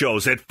of our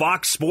shows at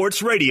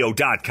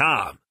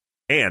foxsportsradio.com.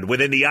 And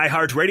within the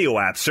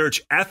iHeartRadio app,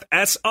 search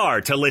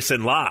FSR to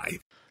listen live.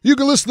 You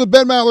can listen to the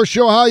Ben Maller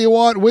Show how you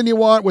want, when you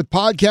want with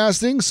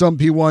podcasting. Some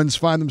P1s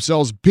find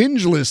themselves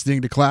binge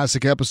listening to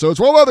classic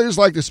episodes, while others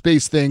like to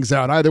space things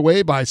out. Either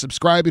way, by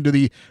subscribing to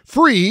the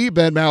free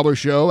Ben Maller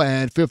Show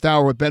and Fifth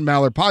Hour with Ben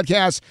Maller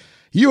podcast,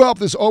 you help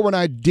this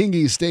overnight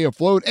dinghy stay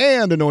afloat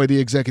and annoy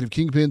the executive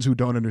kingpins who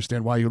don't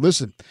understand why you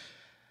listen.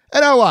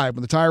 And now live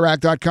from the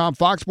TireRack.com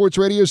Fox Sports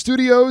Radio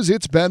studios,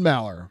 it's Ben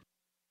Maller.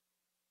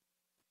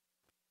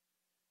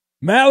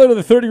 Mallard of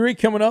the Third Degree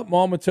coming up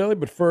momentarily,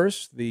 but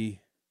first, the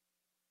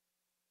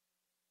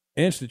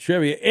instant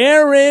trivia.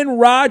 Aaron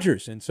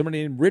Rodgers and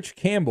somebody named Rich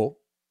Campbell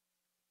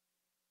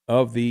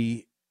of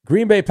the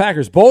Green Bay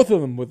Packers, both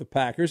of them with the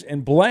Packers,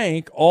 and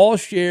blank all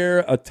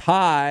share a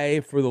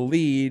tie for the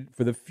lead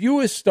for the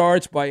fewest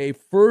starts by a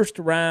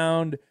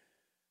first-round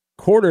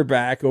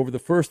quarterback over the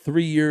first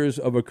 3 years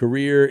of a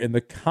career in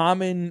the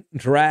common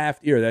draft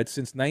era? That's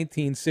since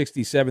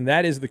 1967.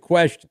 That is the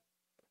question.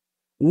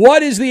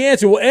 What is the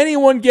answer? Will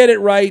anyone get it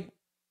right?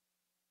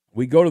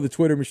 We go to the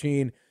Twitter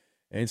machine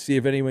and see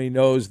if anybody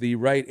knows the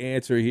right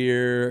answer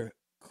here.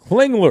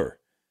 Klingler,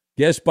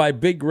 guessed by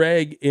Big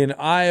Greg in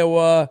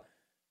Iowa.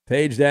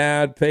 Page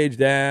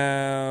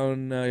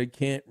down. I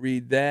can't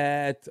read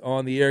that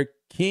on the air.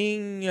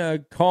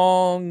 King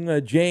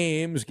Kong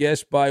James,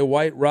 guessed by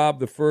White Rob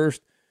the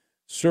First.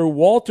 Sir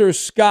Walter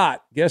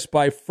Scott, guessed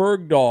by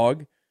Ferg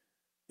Dog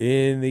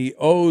in the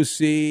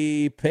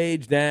OC.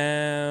 Page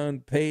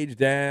down.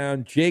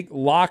 Jake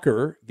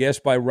Locker,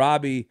 guessed by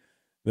Robbie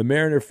the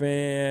Mariner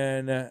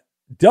fan.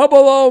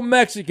 Double O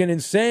Mexican in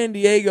San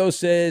Diego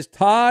says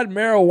Todd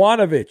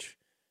Marijuanovich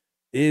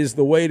is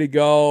the way to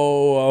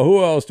go.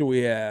 Who else do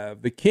we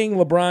have? The King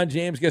LeBron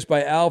James, guessed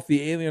by Alf,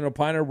 the Alien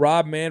Opiner.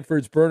 Rob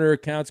Manford's burner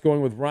accounts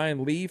going with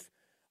Ryan Leaf.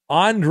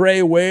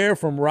 Andre Ware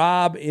from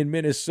Rob in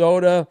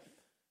Minnesota.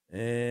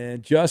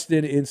 And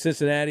Justin in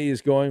Cincinnati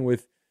is going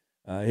with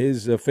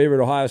his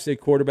favorite Ohio State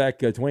quarterback,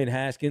 Dwayne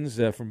Haskins,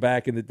 from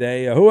back in the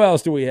day. Who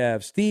else do we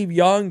have? Steve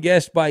Young,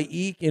 guessed by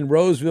Eek in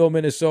Roseville,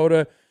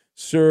 Minnesota.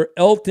 Sir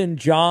Elton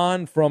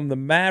John from the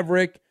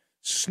Maverick.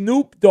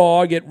 Snoop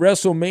Dogg at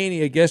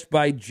WrestleMania, guessed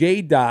by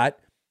J. Dot.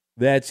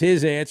 That's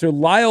his answer.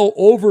 Lyle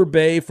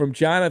Overbay from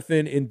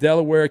Jonathan in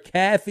Delaware.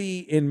 Kathy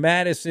in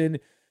Madison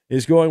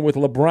is going with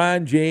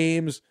LeBron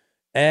James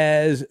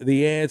as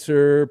the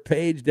answer.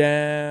 Page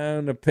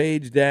down.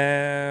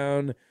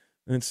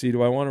 Let's see,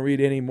 do I want to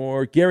read any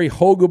more? Gary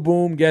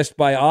Hogaboom, guessed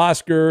by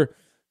Oscar.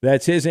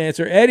 That's his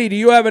answer. Eddie, do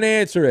you have an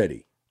answer,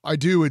 Eddie? I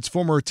do. It's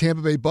former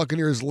Tampa Bay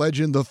Buccaneers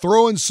legend, the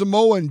throwing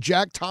Samoan,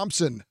 Jack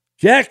Thompson.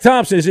 Jack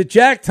Thompson. Is it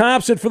Jack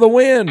Thompson for the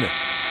win?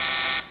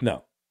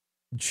 No.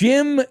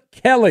 Jim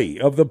Kelly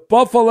of the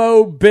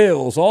Buffalo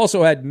Bills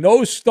also had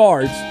no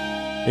starts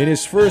in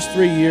his first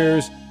 3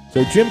 years.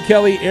 So Jim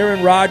Kelly,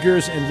 Aaron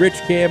Rodgers, and Rich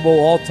Campbell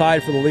all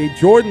tied for the lead.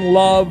 Jordan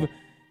Love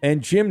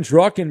and Jim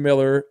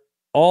Druckenmiller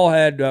all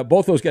had,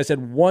 both those guys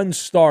had one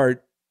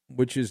start,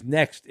 which is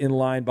next in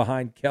line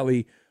behind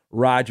Kelly,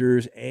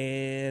 Rodgers,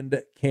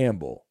 and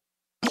Campbell.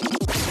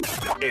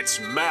 It's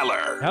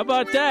Maller. How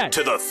about that?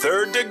 To the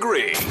third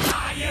degree.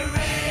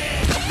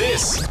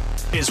 This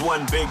is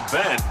when Big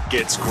Ben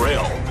gets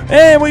grilled.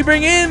 And we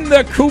bring in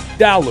the Coop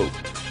Dalu.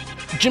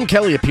 Jim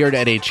Kelly appeared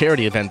at a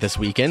charity event this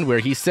weekend where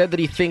he said that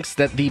he thinks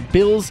that the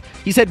Bills,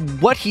 he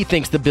said what he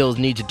thinks the Bills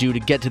need to do to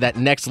get to that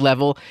next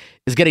level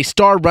is get a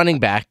star running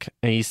back.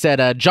 And he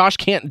said Josh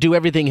can't do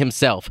everything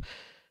himself.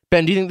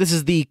 Ben, do you think this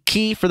is the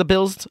key for the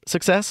Bills'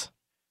 success?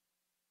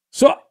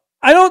 So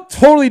I don't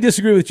totally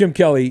disagree with Jim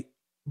Kelly,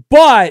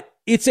 but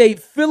it's a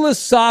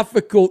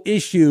philosophical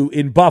issue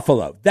in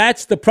Buffalo.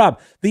 That's the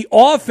problem. The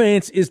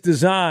offense is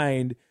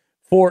designed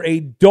for a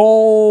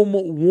dome,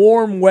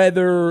 warm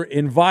weather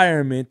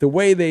environment, the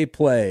way they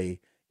play.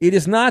 It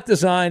is not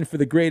designed for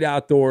the great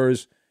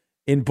outdoors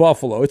in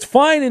Buffalo. It's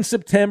fine in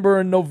September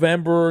and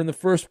November and the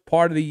first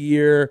part of the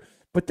year,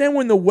 but then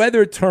when the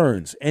weather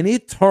turns, and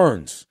it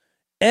turns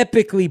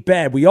epically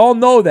bad, we all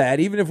know that,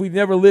 even if we've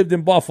never lived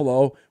in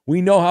Buffalo,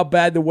 we know how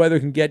bad the weather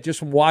can get just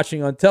from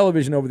watching on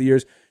television over the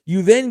years.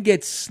 You then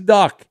get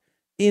stuck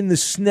in the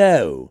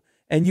snow,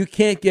 and you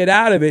can't get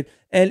out of it.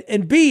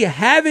 And B,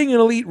 having an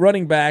elite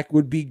running back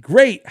would be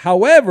great.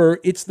 However,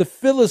 it's the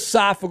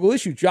philosophical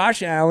issue.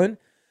 Josh Allen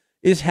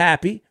is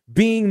happy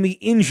being the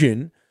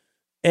engine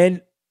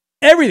and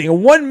everything. A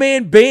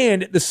one-man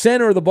band at the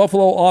center of the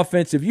Buffalo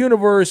offensive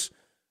universe.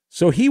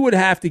 So he would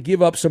have to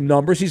give up some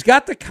numbers. He's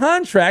got the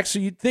contract, so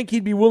you'd think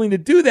he'd be willing to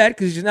do that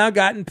because he's now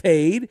gotten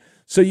paid,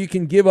 so you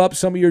can give up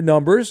some of your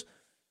numbers.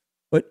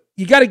 But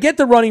you got to get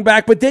the running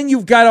back, but then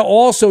you've got to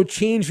also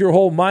change your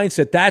whole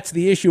mindset. That's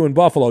the issue in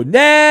Buffalo.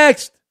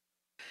 Next!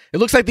 It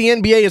looks like the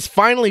NBA is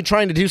finally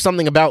trying to do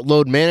something about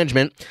load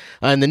management,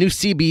 and the new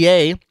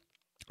CBA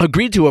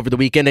agreed to over the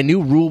weekend. A new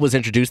rule was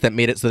introduced that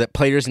made it so that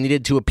players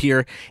needed to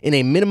appear in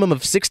a minimum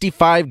of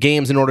 65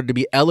 games in order to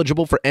be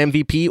eligible for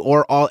MVP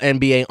or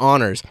All-NBA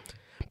honors.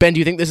 Ben, do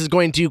you think this is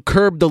going to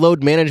curb the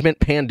load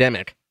management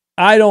pandemic?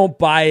 I don't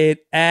buy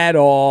it at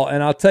all,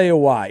 and I'll tell you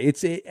why.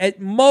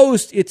 At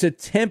most, it's a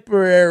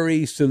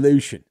temporary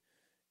solution,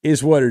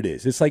 is what it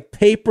is. It's like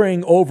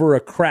papering over a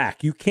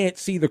crack. You can't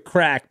see the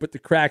crack, but the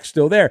crack's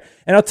still there.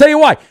 And I'll tell you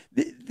why.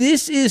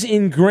 This is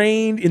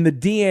ingrained in the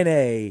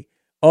DNA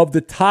of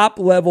the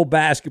top-level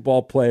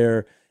basketball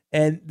player,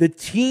 and the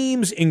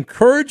teams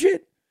encourage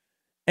it.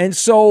 And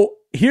so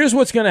here's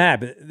what's going to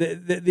happen.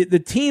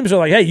 The teams are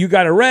like, hey, you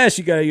got to rest,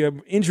 you got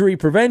injury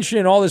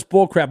prevention, all this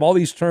bullcrap, all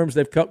these terms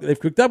they've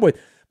cooked up with.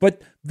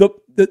 But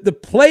the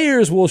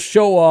players will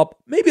show up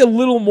maybe a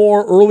little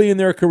more early in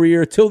their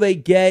career till they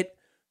get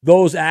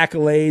those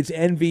accolades,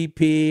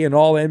 MVP and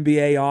all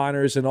NBA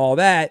honors and all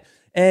that.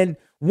 And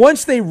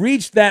once they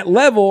reach that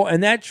level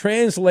and that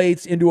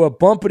translates into a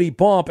bumpity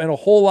bump and a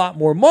whole lot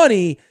more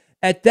money,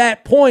 at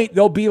that point,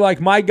 they'll be like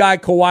my guy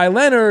Kawhi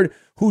Leonard,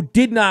 who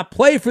did not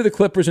play for the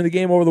Clippers in the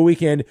game over the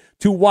weekend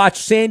to watch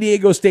San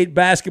Diego State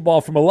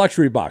basketball from a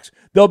luxury box.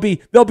 They'll be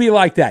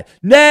like that.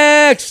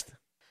 Next!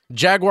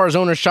 Jaguars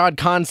owner Shad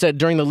Khan said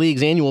during the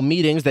league's annual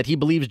meetings that he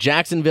believes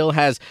Jacksonville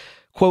has,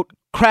 quote,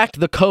 cracked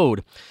the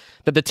code,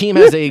 that the team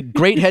has a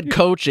great head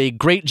coach, a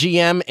great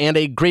GM, and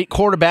a great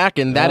quarterback,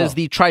 and that is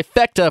the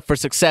trifecta for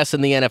success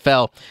in the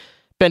NFL.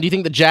 Ben, do you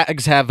think the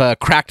Jags have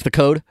cracked the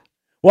code?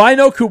 Well, I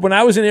know, Coop, when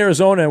I was in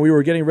Arizona and we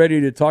were getting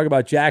ready to talk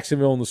about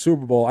Jacksonville and the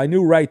Super Bowl, I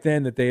knew right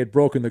then that they had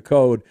broken the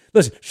code.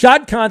 Listen,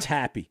 Shad Khan's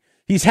happy.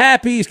 He's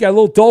happy. He's got a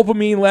little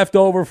dopamine left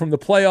over from the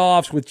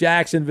playoffs with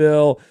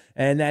Jacksonville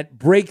and that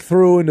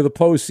breakthrough into the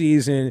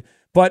postseason.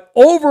 But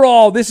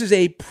overall, this is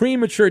a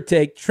premature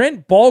take.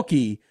 Trent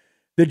Baalke,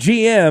 the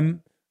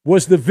GM,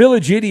 was the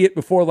village idiot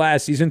before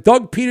last season.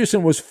 Doug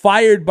Peterson was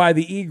fired by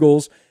the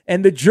Eagles,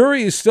 and the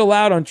jury is still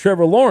out on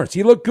Trevor Lawrence.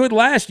 He looked good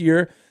last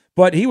year,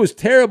 but he was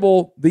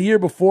terrible the year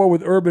before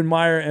with Urban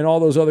Meyer and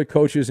all those other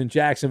coaches in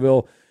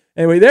Jacksonville.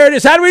 Anyway, there it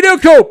is. How do we do,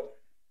 Coop?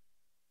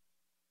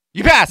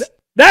 You passed.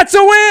 That's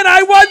a win.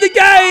 I won the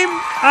game.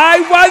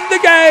 I won the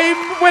game.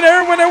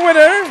 Winner, winner,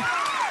 winner.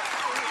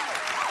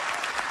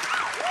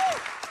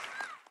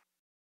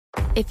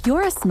 If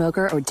you're a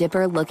smoker or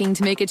dipper looking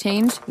to make a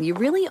change, you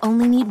really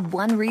only need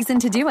one reason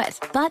to do it.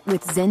 But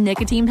with Zyn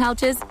nicotine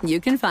pouches, you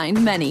can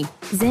find many.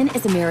 Zyn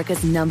is America's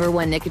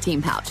 #1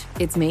 nicotine pouch.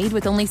 It's made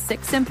with only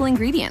 6 simple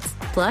ingredients.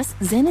 Plus,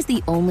 Zyn is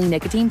the only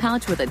nicotine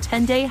pouch with a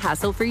 10-day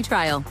hassle-free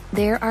trial.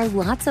 There are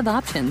lots of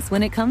options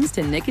when it comes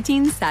to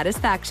nicotine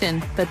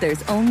satisfaction, but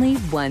there's only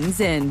one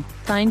Zyn.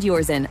 Find your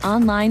Zyn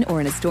online or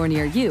in a store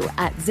near you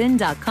at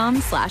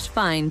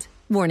zyn.com/find.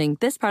 Warning,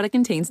 this product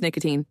contains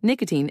nicotine.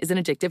 Nicotine is an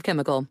addictive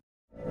chemical.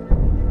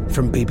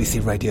 From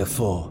BBC Radio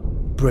 4,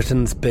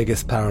 Britain's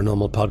biggest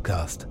paranormal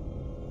podcast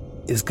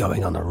is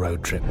going on a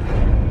road trip.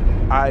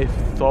 I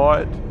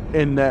thought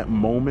in that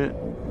moment,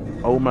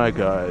 oh my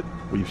God,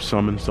 we've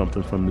summoned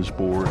something from this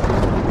board.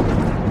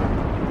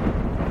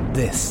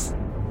 This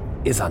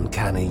is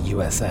Uncanny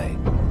USA.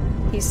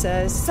 He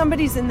says,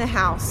 somebody's in the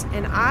house,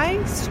 and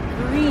I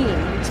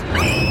screamed.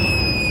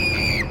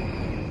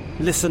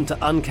 Listen to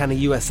Uncanny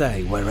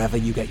USA wherever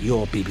you get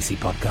your BBC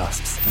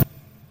podcasts,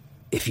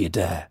 if you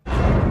dare.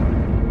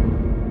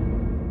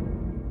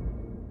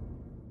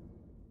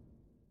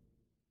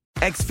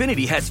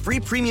 Xfinity has free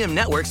premium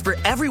networks for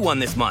everyone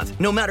this month,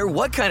 no matter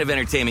what kind of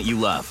entertainment you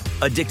love.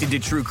 Addicted to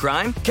true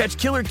crime? Catch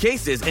killer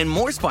cases and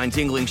more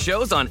spine-tingling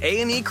shows on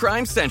A&E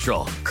Crime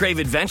Central. Crave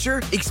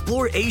adventure?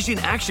 Explore Asian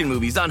action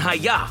movies on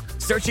Hi-Ya.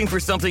 Searching for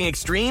something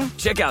extreme?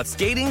 Check out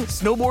skating,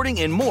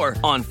 snowboarding, and more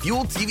on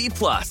Fuel TV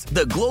Plus,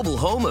 the global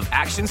home of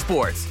action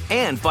sports.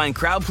 And find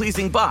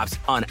crowd-pleasing bops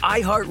on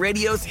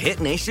iHeartRadio's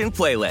Hit Nation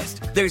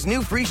playlist. There's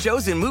new free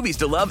shows and movies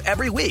to love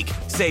every week.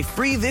 Say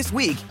free this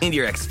week in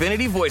your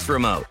Xfinity voice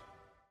remote.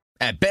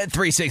 At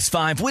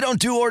Bet365, we don't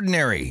do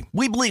ordinary.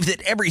 We believe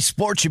that every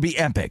sport should be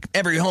epic.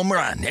 Every home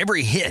run,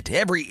 every hit,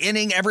 every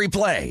inning, every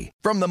play.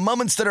 From the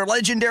moments that are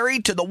legendary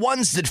to the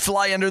ones that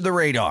fly under the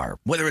radar.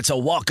 Whether it's a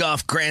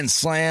walk-off grand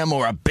slam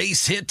or a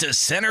base hit to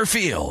center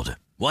field.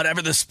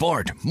 Whatever the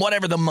sport,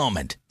 whatever the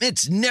moment.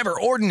 It's never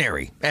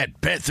ordinary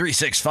at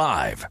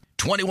Bet365.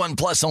 21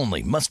 plus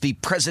only. Must be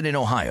present in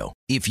Ohio.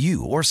 If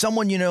you or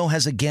someone you know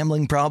has a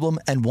gambling problem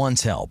and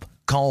wants help,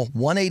 call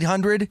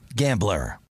 1-800-GAMBLER.